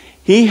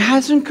 He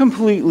hasn't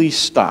completely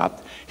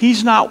stopped.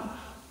 He's not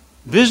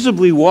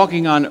visibly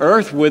walking on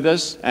earth with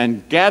us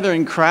and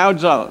gathering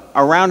crowds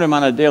around him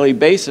on a daily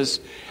basis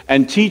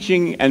and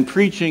teaching and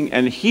preaching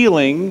and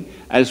healing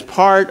as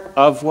part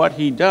of what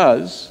he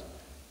does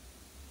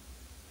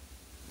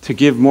to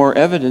give more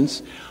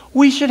evidence.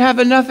 We should have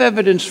enough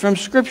evidence from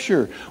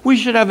Scripture. We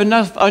should have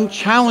enough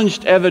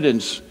unchallenged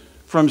evidence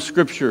from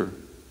Scripture.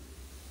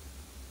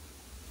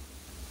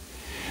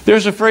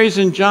 There's a phrase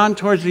in John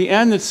towards the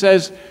end that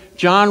says,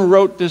 John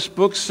wrote this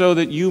book so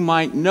that you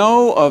might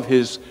know of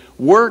his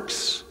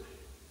works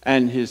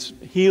and his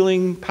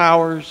healing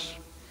powers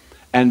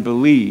and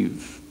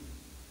believe.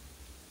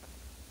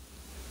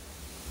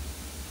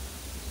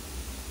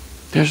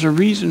 There's a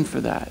reason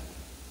for that.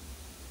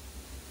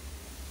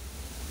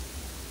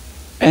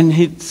 And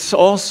it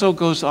also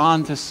goes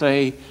on to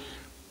say,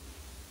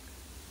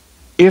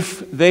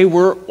 if they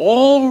were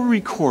all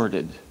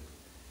recorded,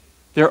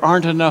 there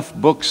aren't enough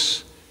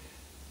books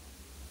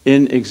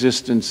in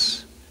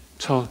existence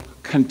to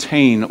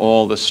contain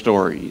all the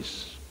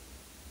stories,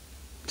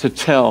 to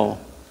tell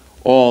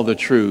all the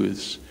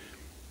truths,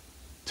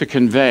 to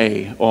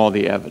convey all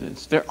the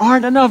evidence. There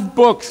aren't enough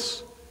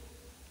books.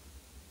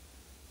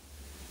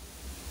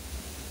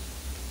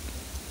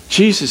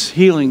 Jesus'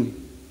 healing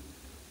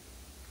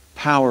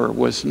power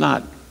was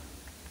not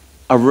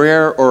a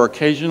rare or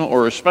occasional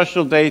or a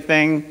special day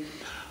thing,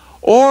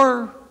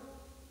 or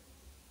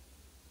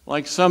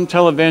like some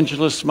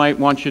televangelists might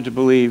want you to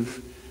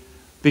believe,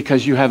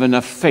 because you have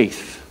enough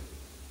faith.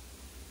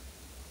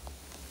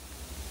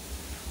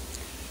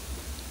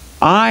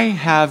 I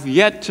have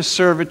yet to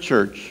serve a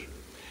church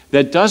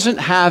that doesn't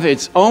have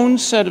its own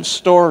set of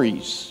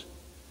stories,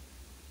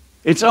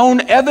 its own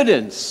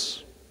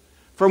evidence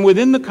from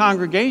within the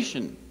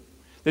congregation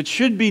that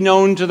should be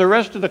known to the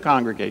rest of the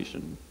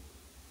congregation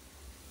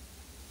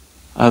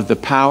of the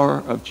power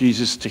of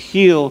Jesus to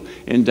heal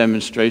in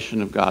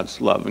demonstration of God's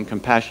love and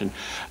compassion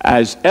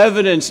as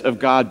evidence of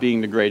God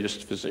being the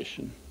greatest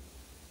physician.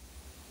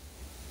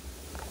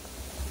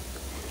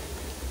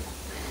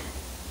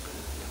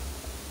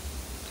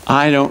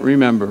 I don't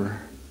remember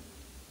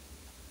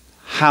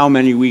how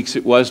many weeks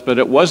it was, but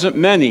it wasn't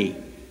many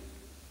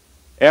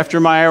after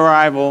my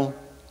arrival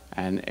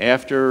and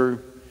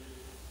after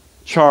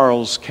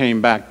Charles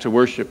came back to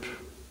worship,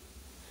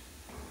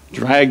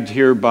 dragged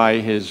here by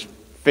his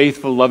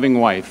faithful, loving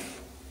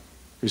wife,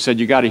 who said,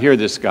 "You got to hear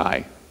this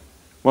guy."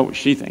 What was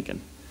she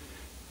thinking?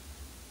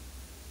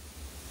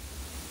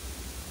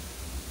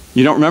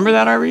 You don't remember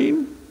that,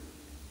 Irene?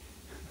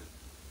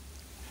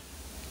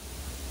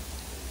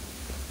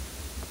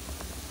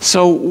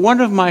 So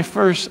one of my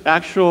first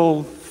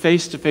actual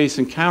face-to-face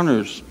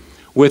encounters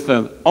with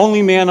the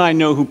only man I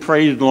know who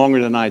prayed longer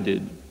than I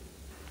did,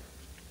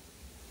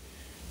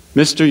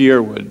 Mr.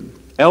 Yearwood,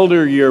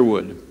 Elder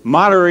Yearwood,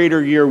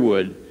 Moderator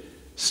Yearwood,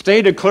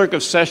 Stated Clerk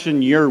of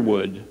Session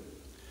Yearwood,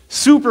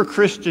 Super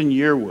Christian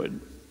Yearwood,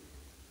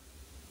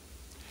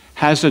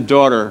 has a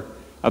daughter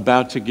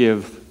about to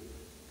give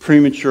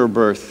premature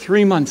birth,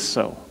 3 months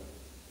so.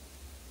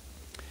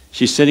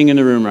 She's sitting in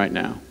the room right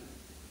now.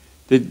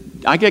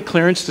 Did I get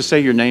clearance to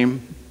say your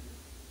name?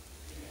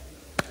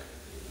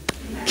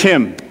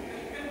 Kim.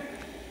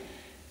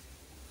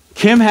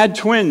 Kim had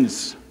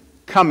twins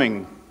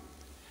coming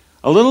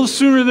a little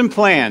sooner than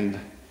planned.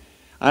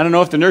 I don't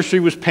know if the nursery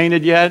was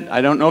painted yet.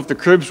 I don't know if the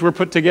cribs were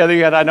put together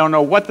yet. I don't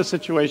know what the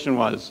situation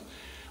was.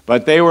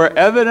 But they were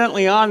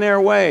evidently on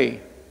their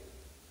way.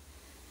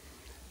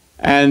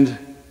 And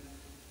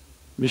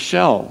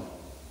Michelle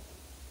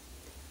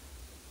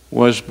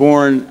was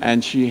born,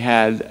 and she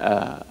had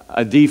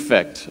a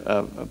defect,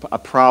 a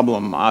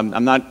problem.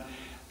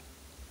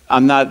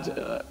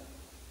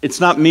 It's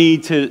not me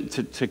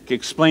to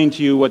explain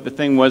to you what the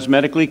thing was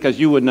medically, because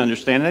you wouldn't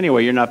understand it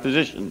anyway. You're not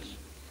physicians.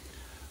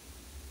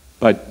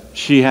 But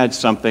she had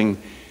something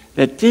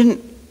that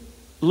didn't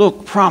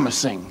look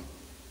promising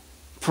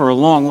for a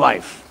long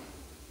life.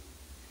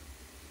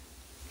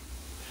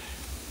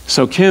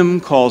 So Kim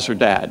calls her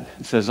dad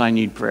and says, "I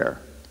need prayer."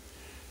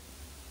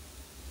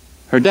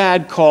 Her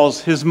dad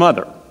calls his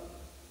mother,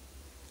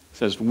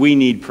 says, "We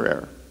need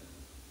prayer."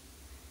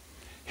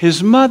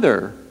 His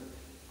mother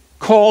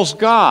calls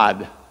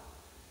God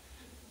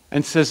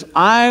and says,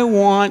 I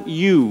want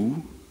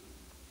you,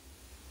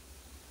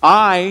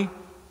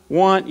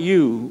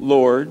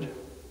 Lord,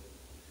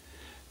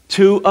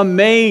 to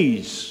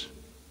amaze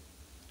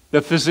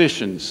the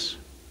physicians.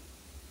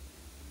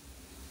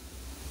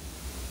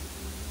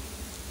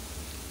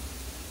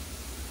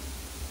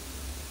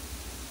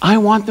 I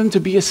want them to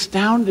be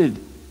astounded.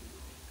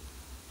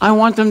 I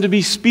want them to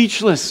be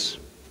speechless.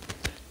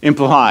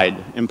 Implied,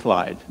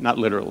 not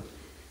literal.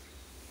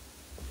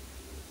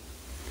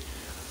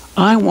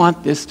 I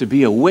want this to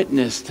be a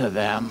witness to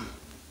them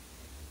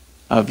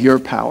of your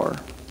power,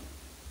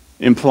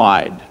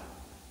 implied,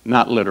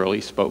 not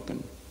literally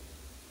spoken.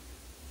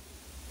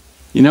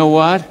 You know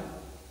what?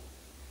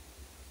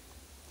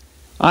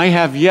 I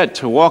have yet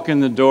to walk in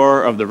the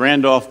door of the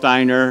Randolph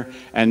Diner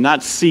and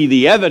not see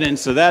the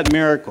evidence of that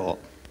miracle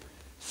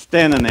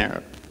standing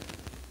there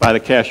by the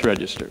cash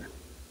register.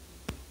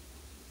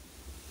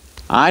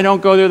 I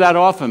don't go there that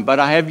often, but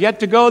I have yet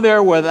to go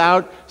there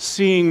without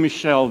seeing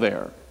Michelle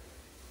there.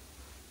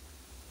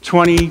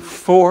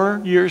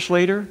 24 years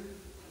later.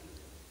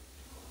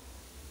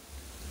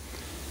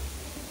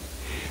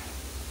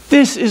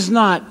 This is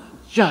not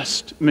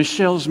just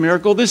Michelle's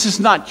miracle. This is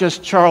not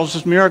just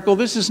Charles's miracle.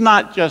 This is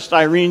not just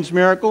Irene's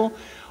miracle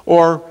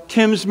or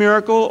Tim's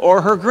miracle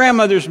or her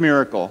grandmother's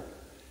miracle.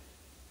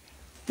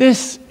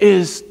 This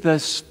is the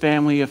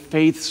family of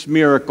faith's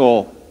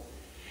miracle.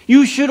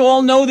 You should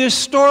all know this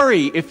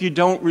story. If you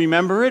don't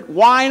remember it,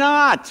 why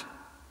not?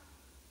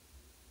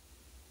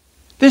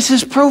 This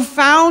is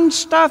profound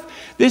stuff.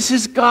 This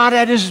is God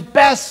at his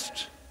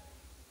best.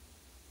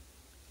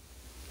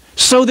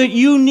 So that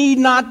you need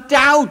not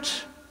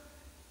doubt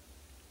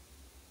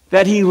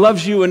that he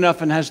loves you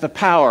enough and has the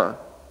power.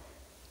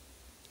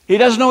 He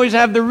doesn't always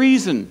have the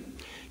reason.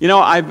 You know,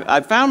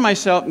 I found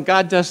myself, and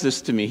God does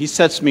this to me. He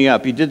sets me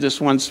up. He did this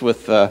once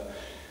with Robert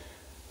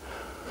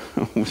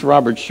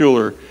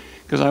Schuller,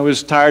 because I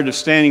was tired of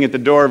standing at the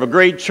door of a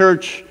great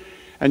church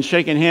and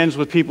shaking hands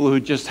with people who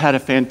just had a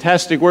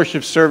fantastic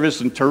worship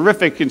service and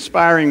terrific,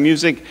 inspiring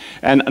music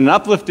and an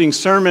uplifting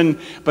sermon,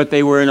 but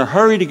they were in a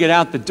hurry to get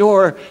out the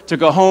door to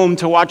go home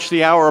to watch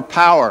the Hour of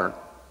Power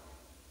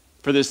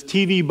for this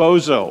TV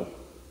bozo.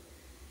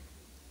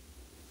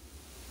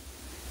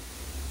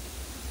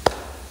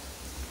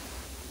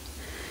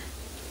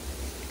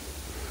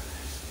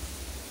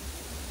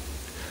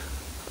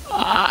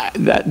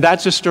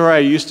 That's a story I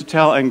used to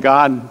tell, and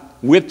God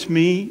whipped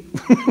me.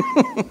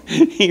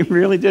 He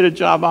really did a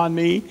job on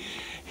me.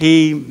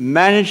 He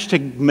managed to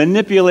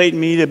manipulate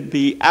me to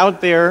be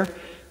out there.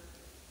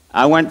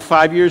 I went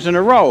 5 years in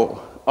a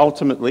row,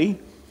 ultimately,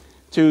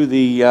 to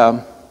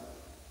the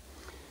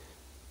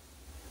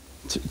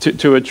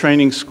to a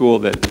training school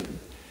that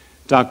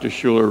Dr.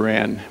 Schuller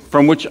ran,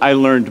 from which I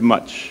learned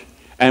much,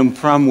 and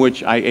from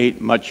which I ate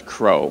much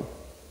crow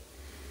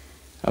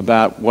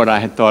about what I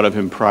had thought of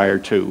him prior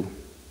to.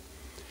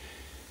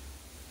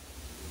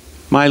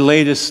 My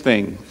latest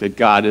thing that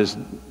God is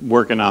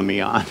working on me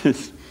on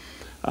is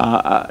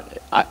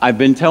I've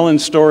been telling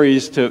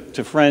stories to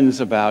friends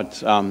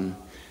about,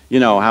 you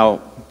know,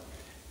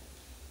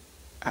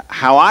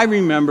 how I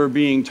remember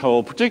being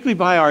told, particularly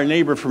by our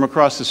neighbor from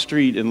across the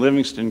street in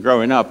Livingston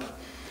growing up,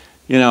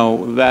 you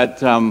know,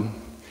 that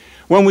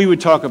when we would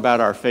talk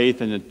about our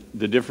faith and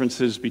the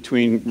differences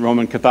between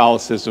Roman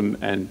Catholicism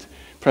and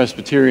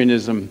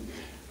Presbyterianism,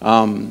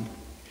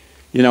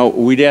 you know,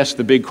 we'd ask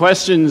the big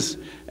questions,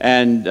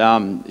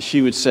 and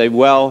she would say,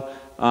 well,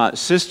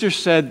 Sister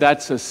said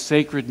that's a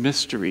sacred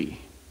mystery.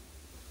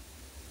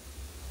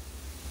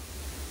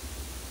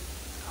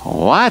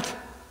 What?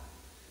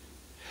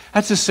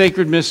 That's a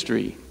sacred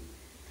mystery.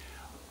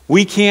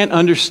 We can't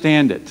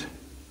understand it.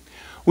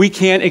 We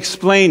can't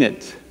explain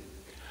it.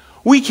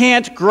 We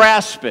can't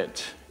grasp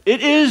it.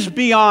 It is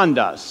beyond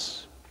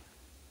us.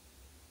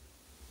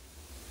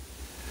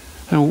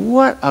 And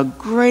what a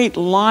great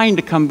line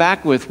to come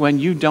back with when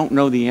you don't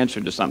know the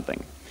answer to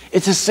something.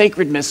 It's a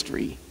sacred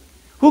mystery.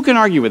 Who can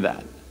argue with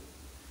that?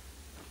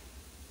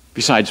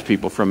 Besides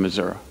people from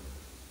Missouri.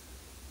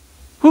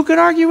 Who can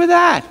argue with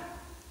that?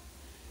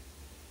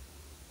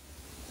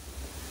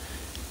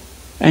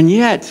 And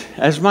yet,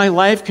 as my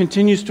life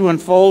continues to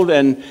unfold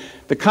and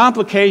the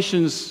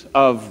complications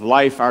of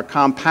life are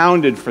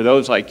compounded for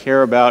those I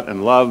care about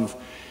and love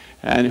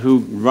and who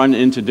run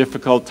into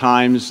difficult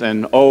times,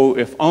 and oh,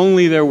 if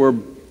only there were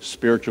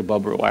spiritual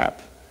bubble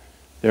wrap.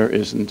 There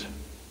isn't.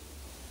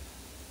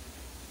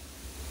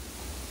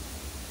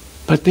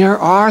 But there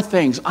are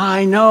things,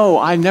 I know,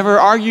 I've never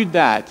argued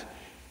that.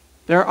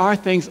 There are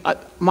things,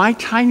 my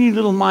tiny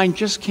little mind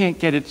just can't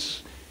get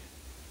its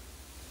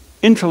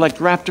intellect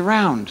wrapped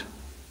around.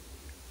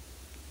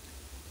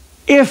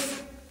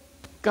 If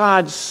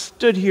God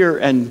stood here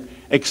and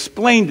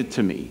explained it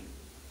to me,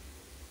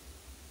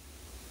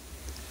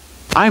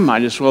 I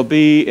might as well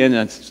be in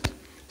a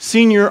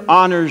senior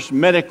honors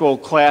medical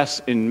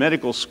class in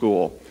medical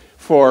school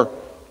for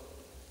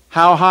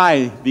how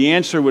high the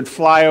answer would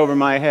fly over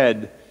my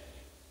head,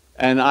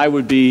 and I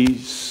would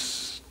be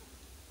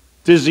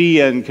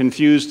dizzy and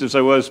confused as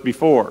I was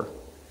before.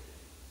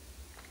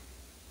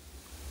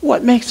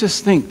 What makes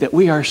us think that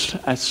we are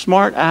as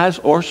smart as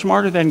or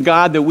smarter than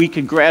God, that we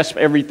can grasp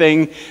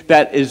everything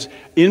that is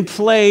in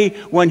play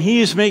when He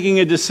is making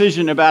a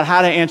decision about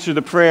how to answer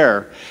the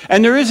prayer?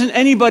 And there isn't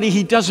anybody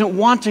He doesn't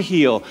want to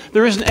heal.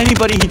 There isn't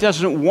anybody He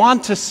doesn't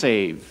want to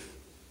save.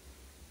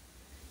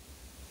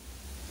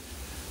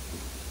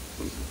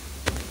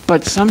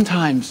 But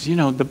sometimes, you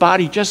know, the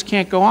body just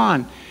can't go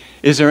on.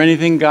 Is there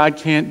anything God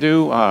can't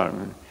do?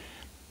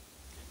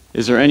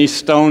 Is there any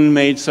stone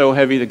made so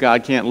heavy that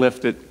God can't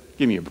lift it?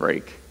 Give me a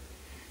break.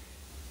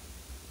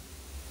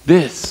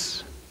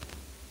 This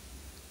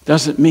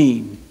doesn't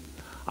mean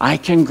I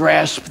can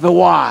grasp the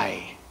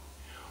why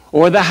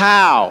or the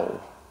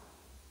how.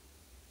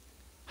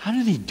 How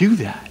did he do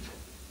that?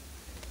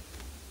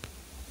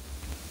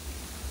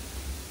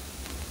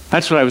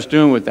 That's what I was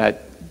doing with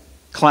that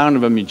clown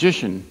of a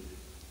magician.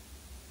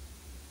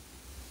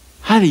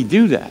 How did he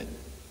do that?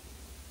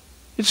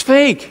 It's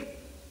fake.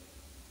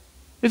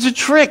 It's a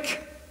trick.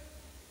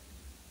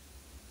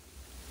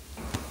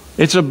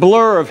 It's a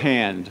blur of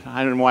hand.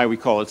 I don't know why we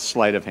call it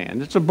sleight of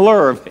hand. It's a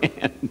blur of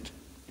hand.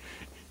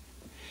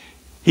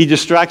 He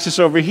distracts us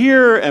over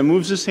here and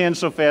moves his hand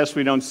so fast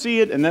we don't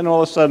see it, and then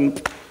all of a sudden,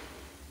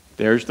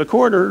 there's the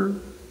quarter.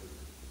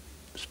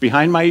 It's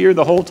behind my ear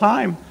the whole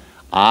time.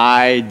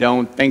 I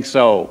don't think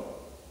so.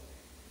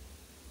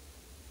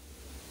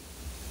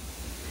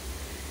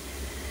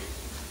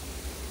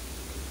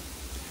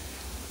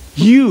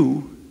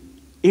 You,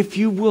 if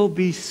you will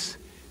be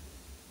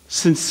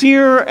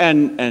sincere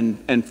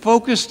and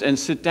focused and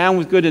sit down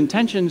with good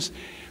intentions,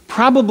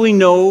 probably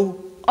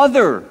know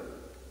other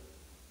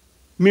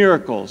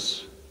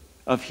miracles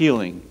of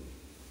healing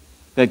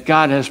that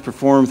God has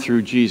performed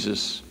through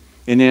Jesus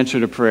in answer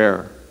to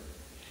prayer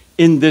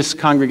in this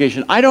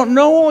congregation. I don't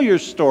know all your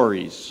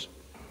stories.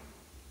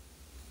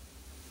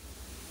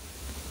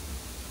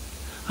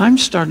 I'm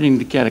starting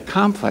to get a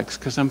complex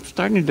because I'm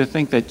starting to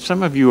think that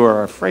some of you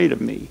are afraid of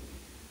me.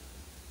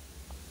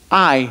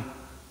 I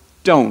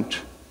don't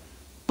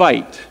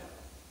bite.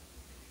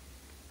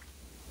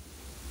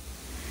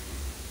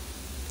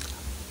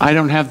 I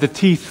don't have the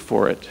teeth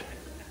for it.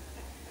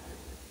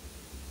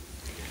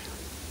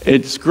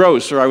 It's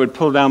gross, or I would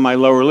pull down my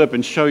lower lip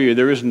and show you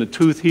there isn't a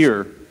tooth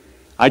here.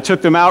 I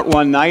took them out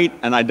one night,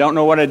 and I don't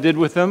know what I did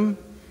with them.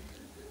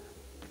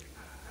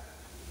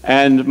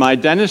 And my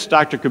dentist,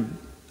 whatever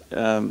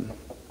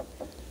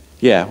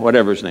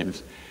his name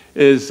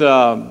is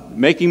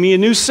making me a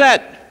new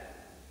set.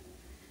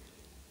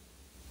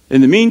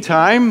 In the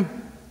meantime,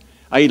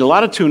 I eat a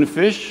lot of tuna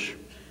fish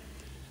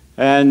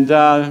and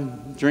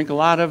drink a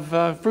lot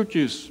of fruit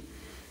juice.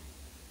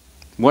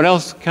 What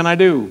else can I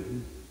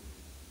do?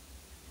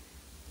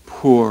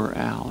 Poor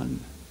Alan.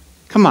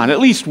 Come on, at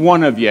least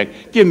one of you,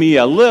 give me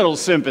a little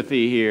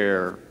sympathy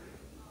here.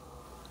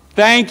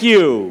 Thank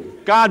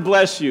you. God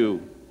bless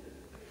you.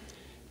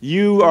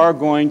 You are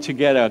going to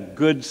get a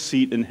good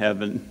seat in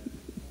heaven.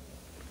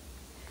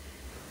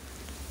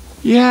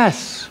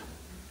 Yes.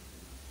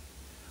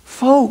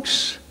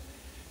 Folks,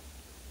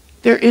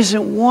 there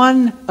isn't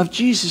one of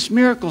Jesus'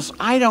 miracles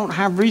I don't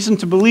have reason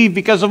to believe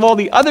because of all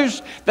the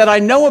others that I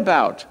know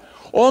about.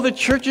 All the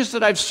churches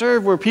that I've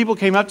served where people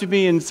came up to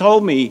me and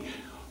told me,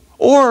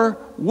 or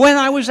when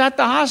I was at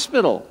the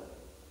hospital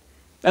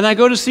and I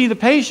go to see the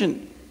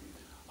patient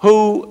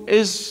who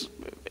is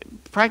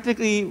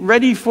practically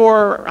ready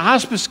for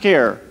hospice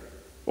care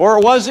or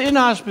was in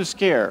hospice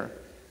care.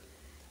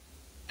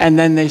 And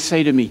then they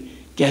say to me,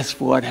 guess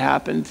what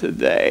happened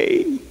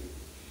today?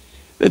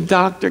 The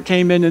doctor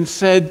came in and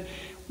said,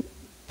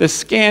 the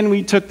scan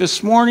we took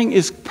this morning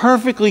is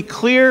perfectly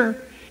clear.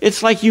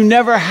 It's like you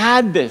never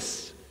had this.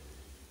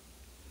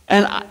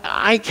 And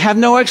I have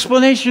no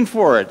explanation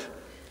for it.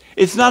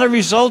 It's not a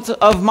result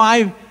of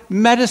my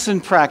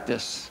medicine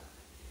practice.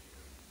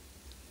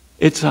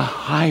 It's a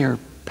higher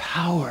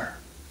power.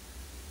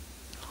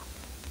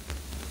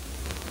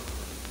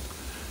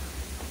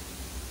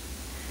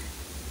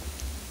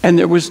 And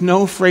there was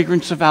no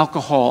fragrance of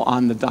alcohol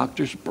on the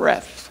doctor's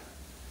breath.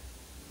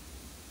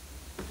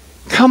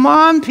 Come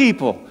on,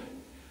 people.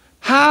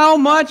 How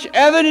much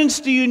evidence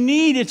do you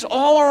need? It's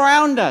all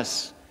around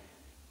us.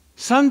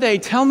 Someday,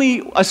 tell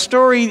me a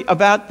story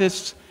about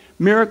this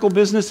miracle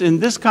business in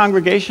this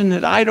congregation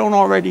that I don't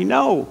already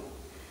know.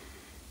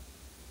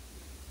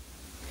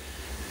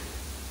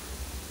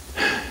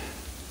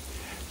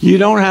 You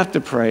don't have to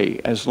pray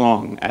as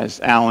long as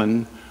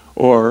Alan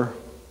or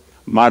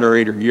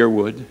moderator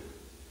Yearwood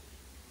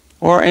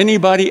or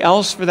anybody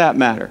else for that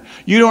matter.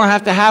 You don't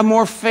have to have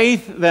more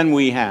faith than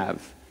we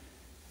have.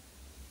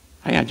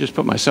 I just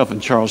put myself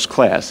in Charles'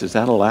 class. Is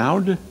that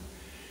allowed?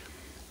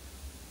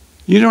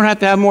 You don't have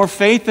to have more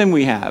faith than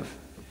we have.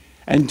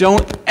 And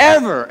don't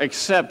ever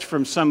accept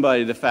from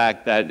somebody the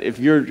fact that if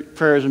your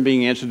prayer isn't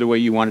being answered the way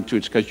you want it to,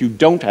 it's because you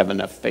don't have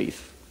enough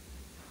faith.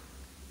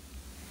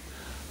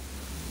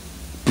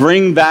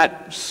 Bring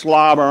that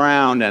slob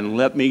around and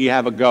let me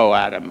have a go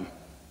at him.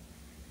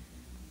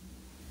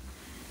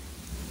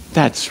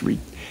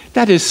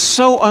 That is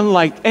so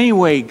unlike any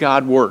way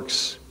God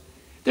works.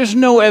 There's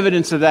no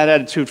evidence of that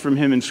attitude from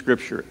him in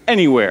Scripture,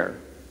 anywhere.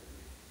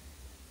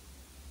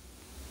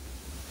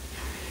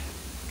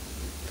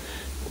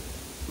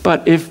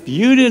 But if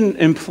you didn't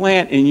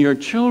implant in your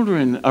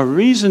children a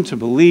reason to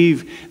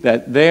believe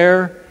that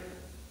their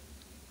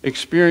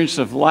experience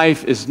of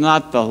life is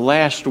not the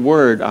last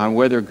word on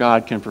whether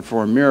God can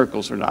perform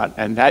miracles or not,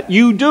 and that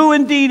you do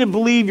indeed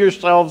believe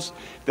yourselves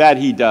that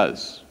he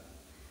does,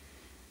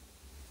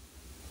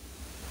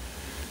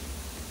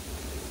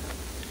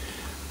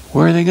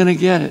 where are they going to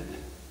get it?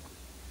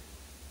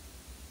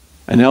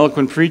 An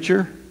eloquent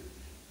preacher?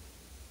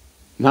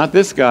 Not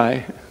this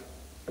guy.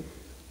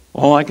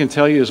 All I can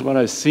tell you is what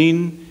I've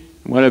seen,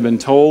 what I've been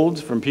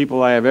told from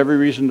people I have every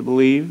reason to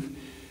believe,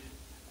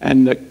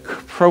 and the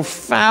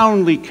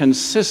profoundly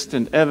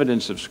consistent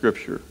evidence of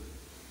Scripture.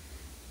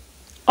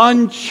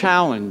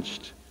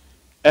 Unchallenged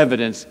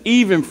evidence,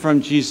 even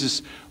from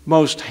Jesus'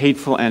 most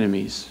hateful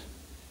enemies.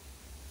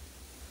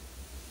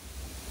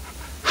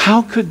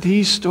 How could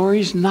these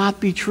stories not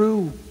be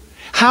true?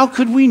 How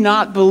could we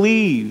not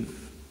believe?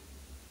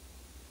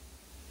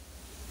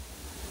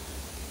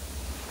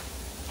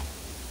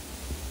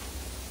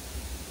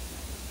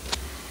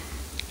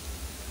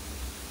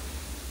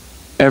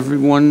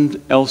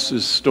 Everyone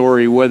else's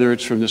story, whether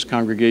it's from this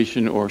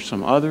congregation or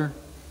some other,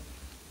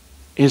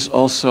 is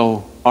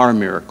also our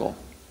miracle.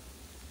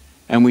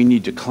 And we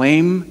need to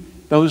claim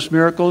those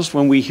miracles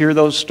when we hear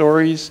those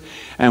stories,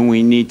 and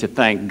we need to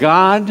thank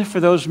God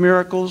for those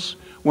miracles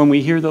when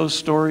we hear those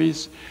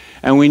stories,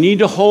 and we need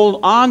to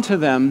hold on to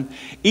them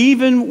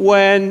even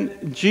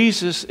when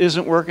Jesus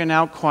isn't working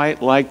out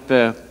quite like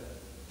the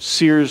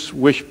Sears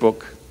wish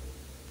book,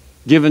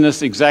 giving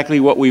us exactly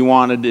what we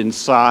wanted in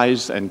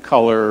size and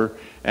color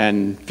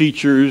and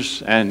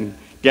features and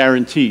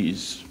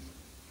guarantees.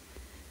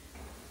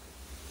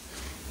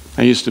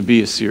 I used to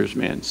be a Sears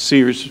man.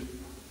 Sears,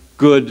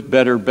 good,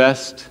 better,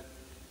 best.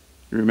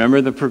 You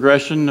remember the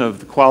progression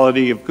of the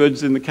quality of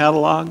goods in the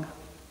catalog?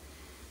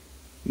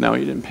 No,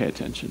 you didn't pay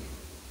attention.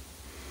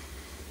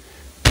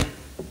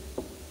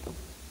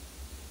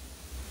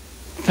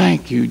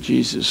 Thank you,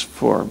 Jesus,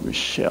 for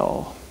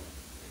Michelle,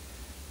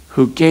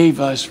 who gave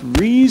us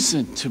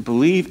reason to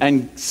believe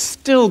and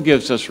still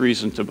gives us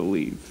reason to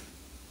believe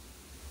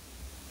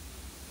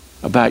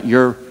about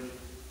your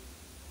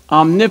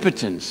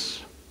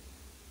omnipotence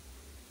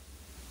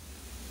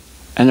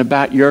and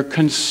about your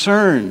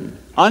concern,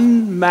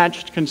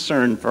 unmatched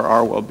concern for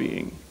our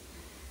well-being.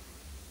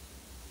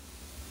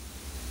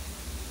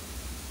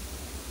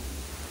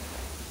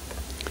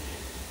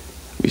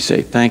 We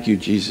say, thank you,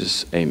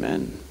 Jesus.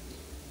 Amen.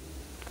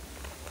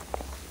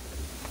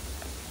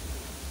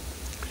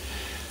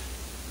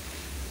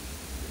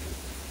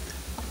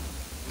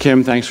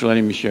 Kim, thanks for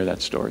letting me share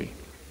that story.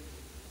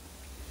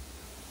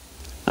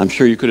 I'm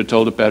sure you could have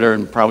told it better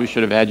and probably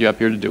should have had you up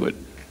here to do it.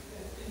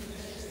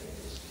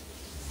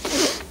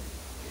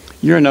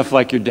 You're enough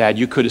like your dad.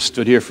 You could have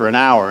stood here for an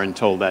hour and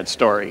told that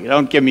story.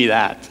 Don't give me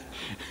that.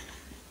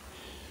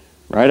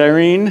 Right,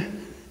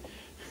 Irene?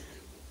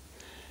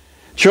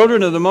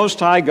 Children of the Most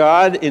High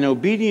God, in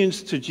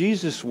obedience to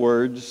Jesus'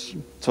 words,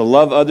 to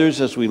love others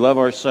as we love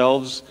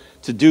ourselves,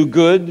 to do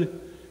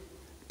good,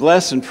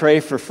 bless and pray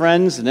for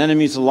friends and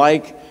enemies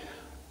alike,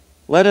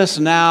 let us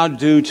now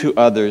do to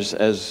others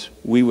as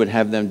we would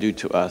have them do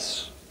to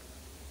us.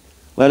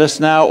 Let us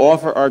now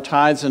offer our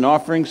tithes and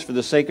offerings for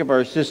the sake of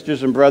our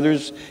sisters and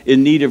brothers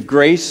in need of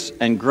grace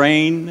and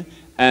grain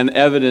and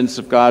evidence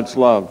of God's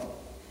love.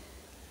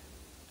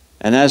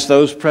 And as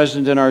those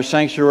present in our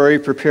sanctuary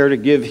prepare to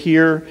give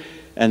here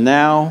and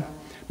now,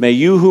 may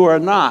you who are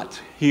not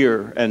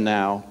here and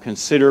now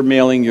consider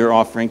mailing your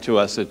offering to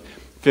us at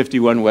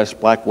 51 West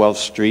Blackwell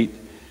Street,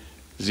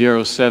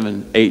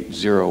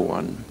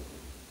 07801.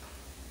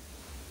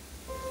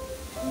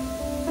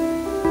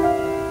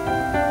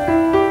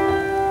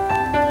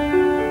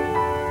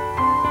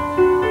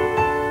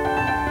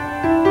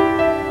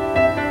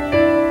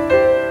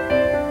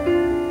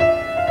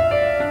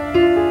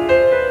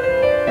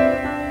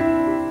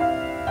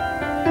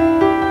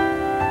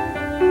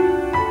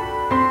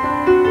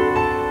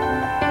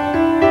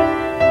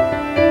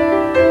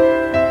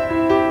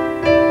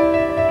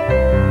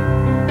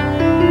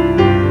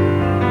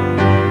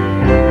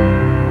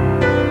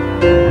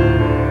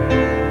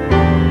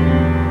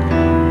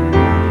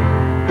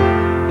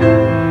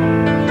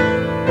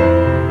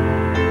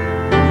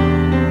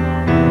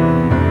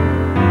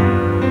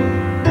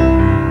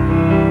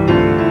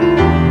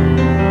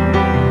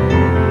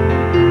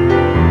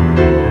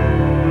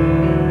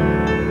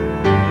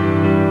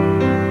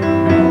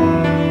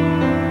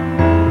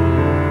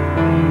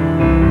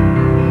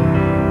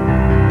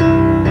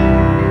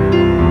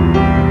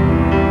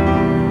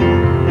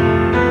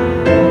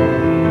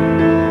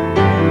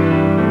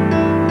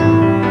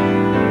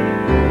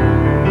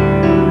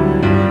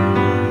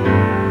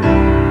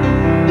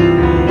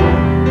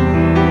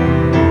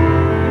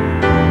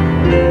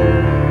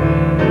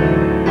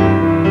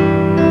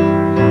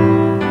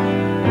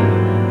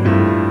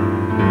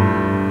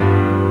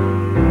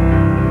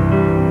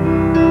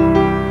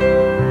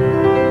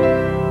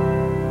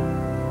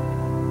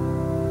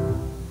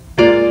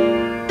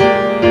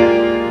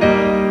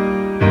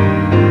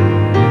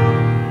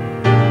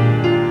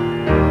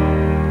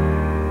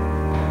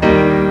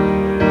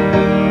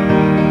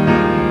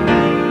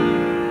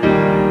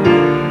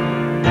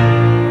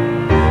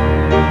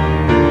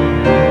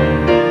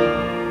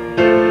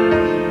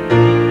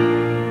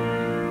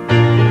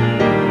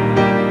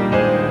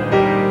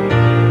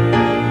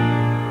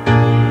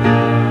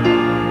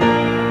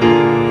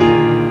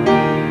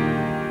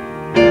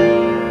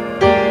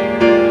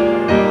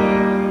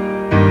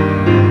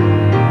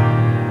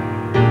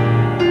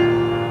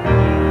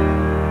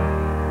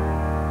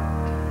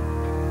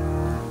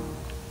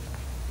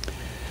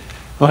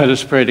 Let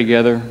us pray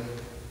together.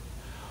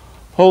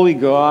 Holy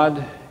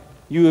God,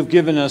 you have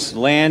given us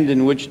land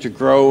in which to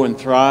grow and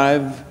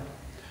thrive,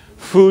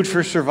 food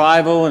for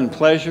survival and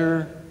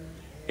pleasure,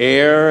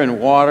 air and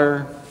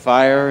water,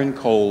 fire and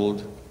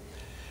cold.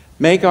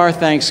 Make our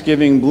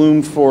thanksgiving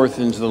bloom forth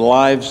into the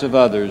lives of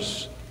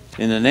others,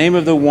 in the name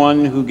of the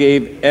one who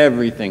gave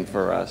everything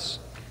for us.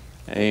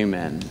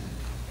 Amen.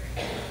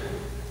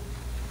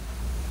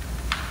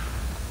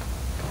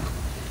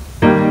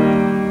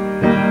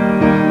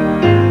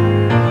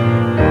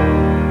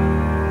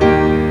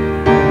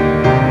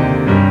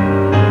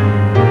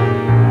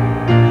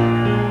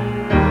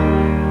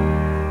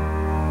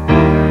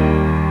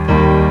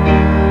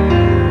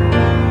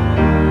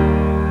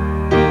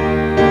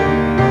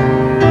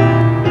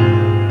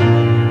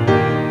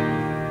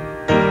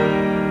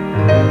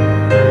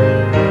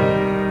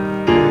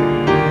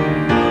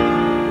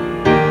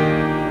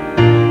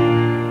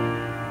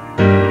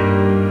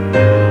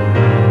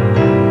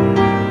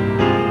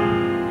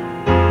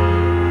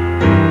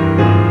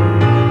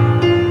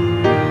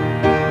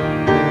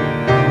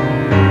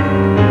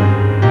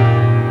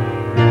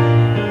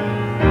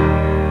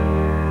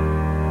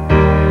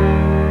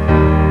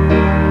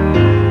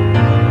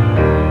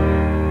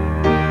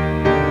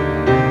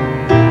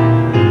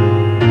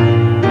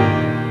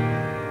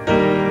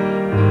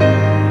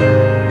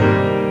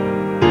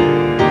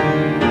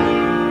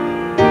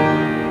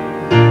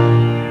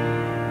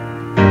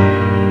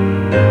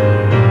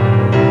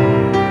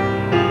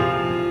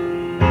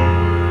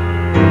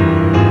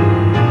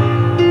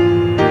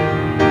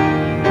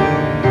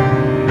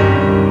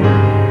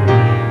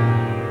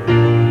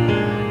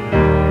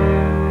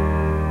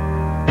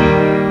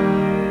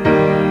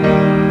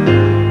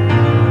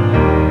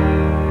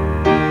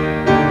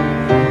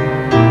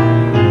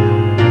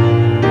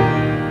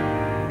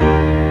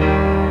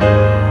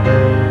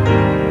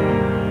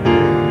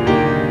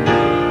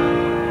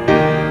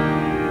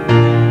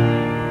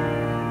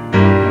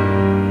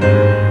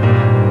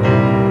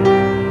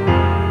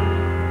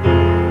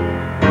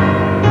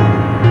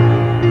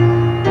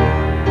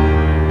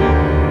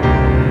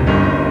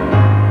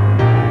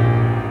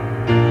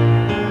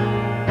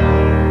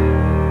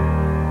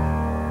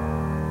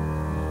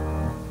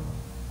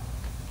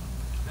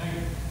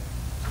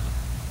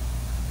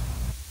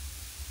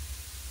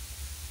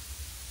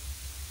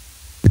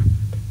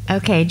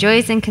 Okay,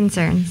 joys and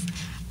concerns.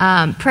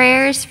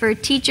 Prayers for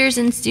teachers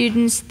and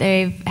students.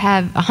 They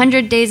have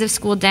 100 days of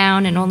school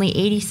down and only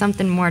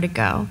 80-something more to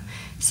go.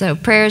 So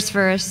prayers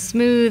for a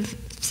smooth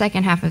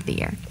second half of the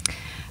year.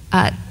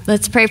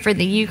 Let's pray for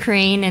the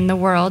Ukraine and the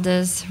world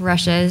as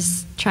Russia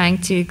is trying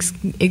to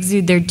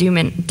exude their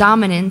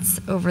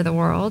dominance over the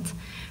world.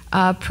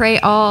 Pray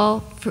all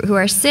who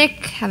are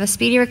sick, have a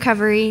speedy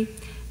recovery.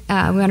 We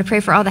want to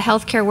pray for all the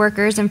healthcare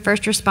workers and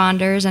first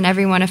responders and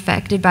everyone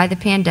affected by the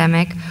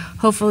pandemic.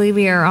 Hopefully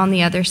we are on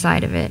the other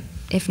side of it.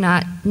 If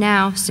not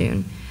now,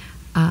 soon.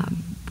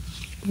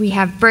 We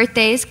have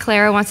birthdays.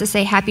 Clara wants to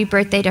say happy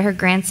birthday to her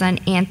grandson,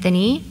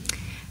 Anthony.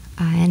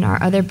 And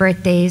our other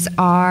birthdays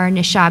are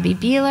Nishabi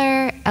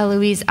Beeler,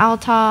 Eloise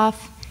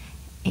Altoff,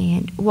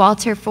 and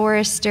Walter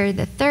Forrester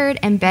III,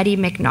 and Betty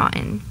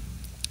McNaughton.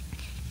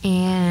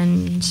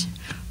 And,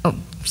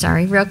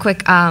 real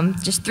quick,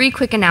 just 3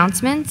 quick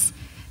announcements.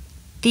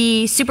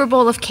 The Super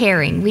Bowl of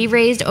Caring. We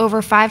raised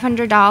over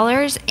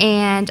 $500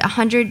 and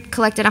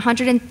collected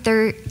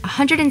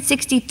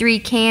 163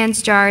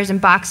 cans, jars,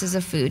 and boxes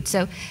of food.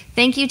 So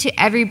thank you to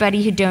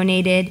everybody who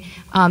donated.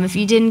 If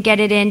you didn't get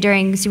it in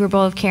during Super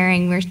Bowl of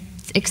Caring, we're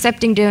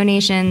accepting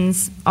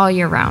donations all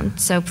year round.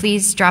 So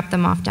please drop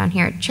them off down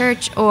here at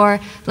church or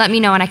let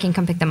me know and I can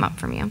come pick them up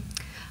from you.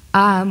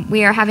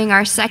 We are having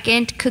our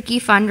second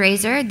cookie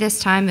fundraiser. This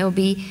time it will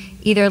be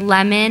either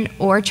lemon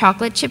or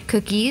chocolate chip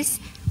cookies.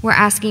 We're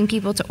asking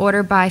people to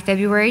order by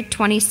February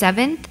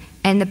 27th,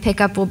 and the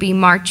pickup will be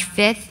March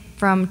 5th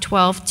from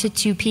 12 to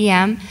 2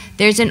 p.m.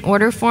 There's an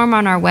order form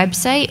on our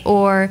website,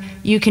 or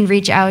you can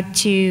reach out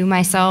to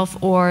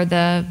myself or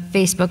the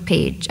Facebook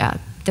page,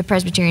 the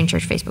Presbyterian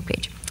Church Facebook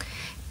page.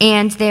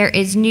 And there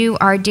is new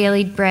Our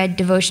Daily Bread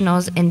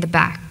devotionals in the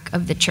back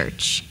of the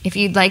church. If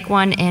you'd like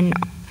one and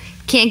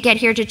can't get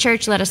here to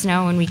church, let us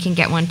know and we can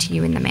get one to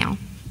you in the mail.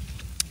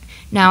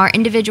 Now, our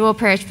individual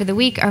prayers for the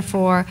week are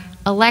for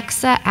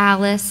Alexa,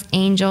 Alice,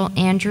 Angel,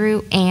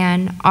 Andrew,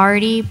 Ann,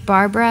 Artie,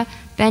 Barbara,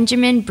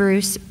 Benjamin,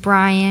 Bruce,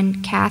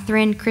 Brian,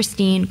 Catherine,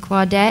 Christine,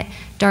 Claudette,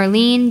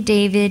 Darlene,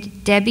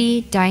 David,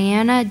 Debbie,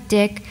 Diana,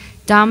 Dick,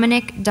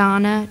 Dominic,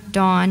 Donna,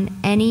 Dawn,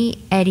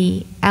 Annie,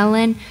 Eddie,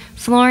 Ellen,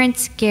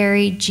 Florence,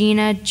 Gary,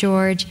 Gina,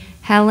 George,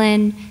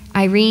 Helen,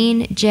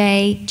 Irene,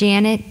 Jay,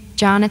 Janet,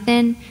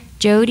 Jonathan,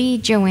 Jody,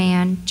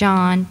 Joanne,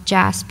 John,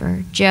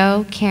 Jasper,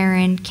 Joe,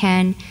 Karen,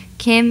 Ken,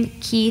 Kim,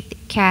 Keith,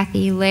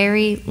 Kathy,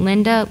 Larry,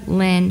 Linda,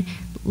 Lynn,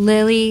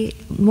 Lily,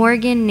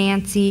 Morgan,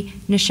 Nancy,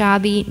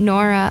 Nishabi,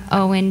 Nora,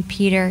 Owen,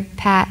 Peter,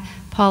 Pat,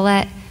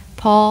 Paulette,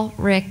 Paul,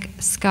 Rick,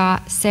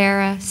 Scott,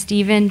 Sarah,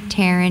 Stephen,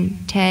 Taryn,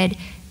 Ted,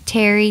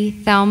 Terry,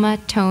 Thelma,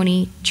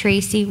 Tony,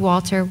 Tracy,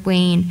 Walter,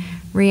 Wayne,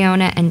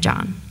 Riona, and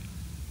John.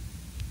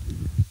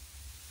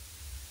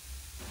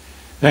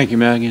 Thank you,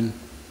 Megan.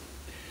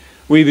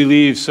 We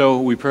believe,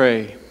 so we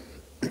pray.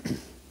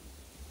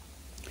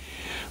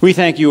 We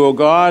thank you, O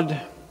God,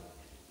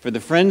 for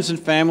the friends and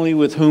family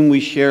with whom we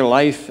share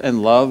life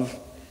and love,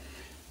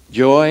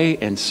 joy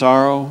and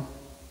sorrow,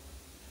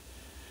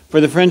 for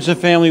the friends and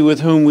family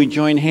with whom we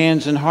join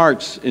hands and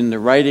hearts in the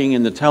writing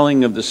and the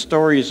telling of the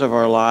stories of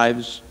our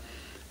lives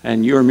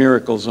and your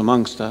miracles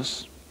amongst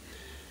us,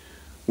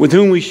 with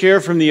whom we share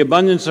from the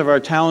abundance of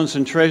our talents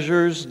and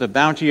treasures, the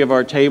bounty of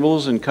our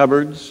tables and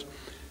cupboards,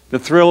 the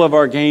thrill of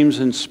our games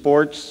and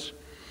sports,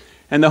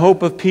 and the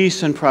hope of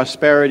peace and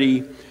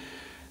prosperity,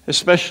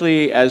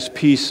 especially as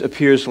peace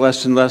appears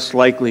less and less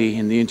likely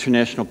in the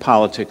international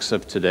politics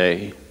of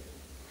today.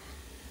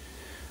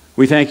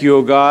 We thank you,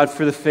 O God,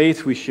 for the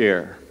faith we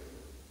share,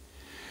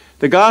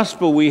 the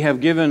gospel you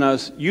have given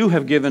us,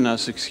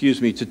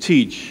 to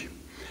teach,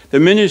 the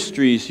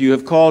ministries you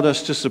have called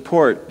us to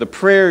support, the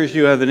prayers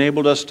you have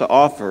enabled us to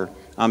offer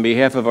on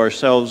behalf of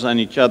ourselves and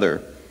each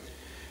other,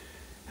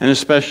 and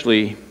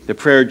especially the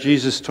prayer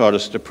Jesus taught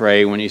us to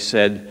pray when he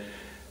said,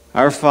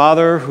 "Our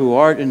Father who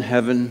art in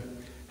heaven,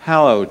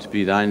 hallowed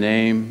be thy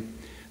name.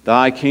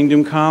 Thy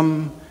kingdom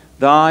come,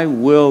 thy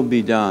will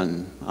be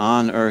done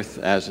on earth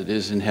as it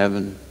is in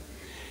heaven.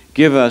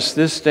 Give us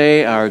this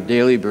day our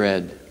daily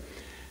bread.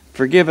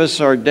 Forgive us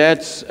our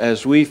debts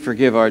as we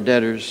forgive our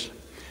debtors.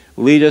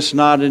 Lead us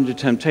not into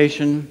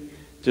temptation,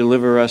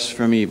 deliver us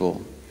from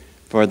evil.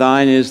 For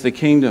thine is the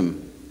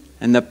kingdom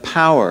and the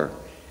power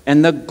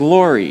and the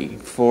glory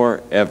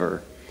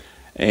forever.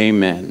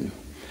 Amen."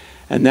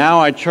 And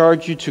now I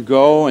charge you to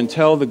go and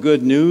tell the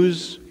good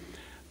news.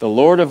 The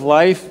Lord of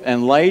life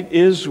and light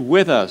is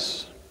with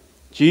us.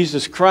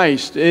 Jesus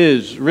Christ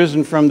is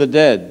risen from the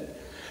dead.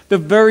 The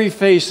very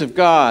face of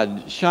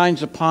God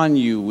shines upon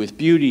you with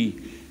beauty,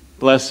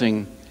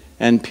 blessing,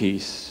 and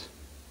peace.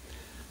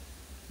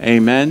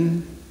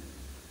 Amen.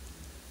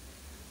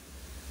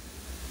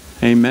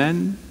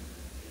 Amen.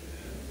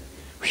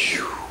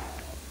 Whew.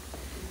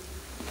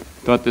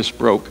 Thought this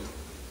broke.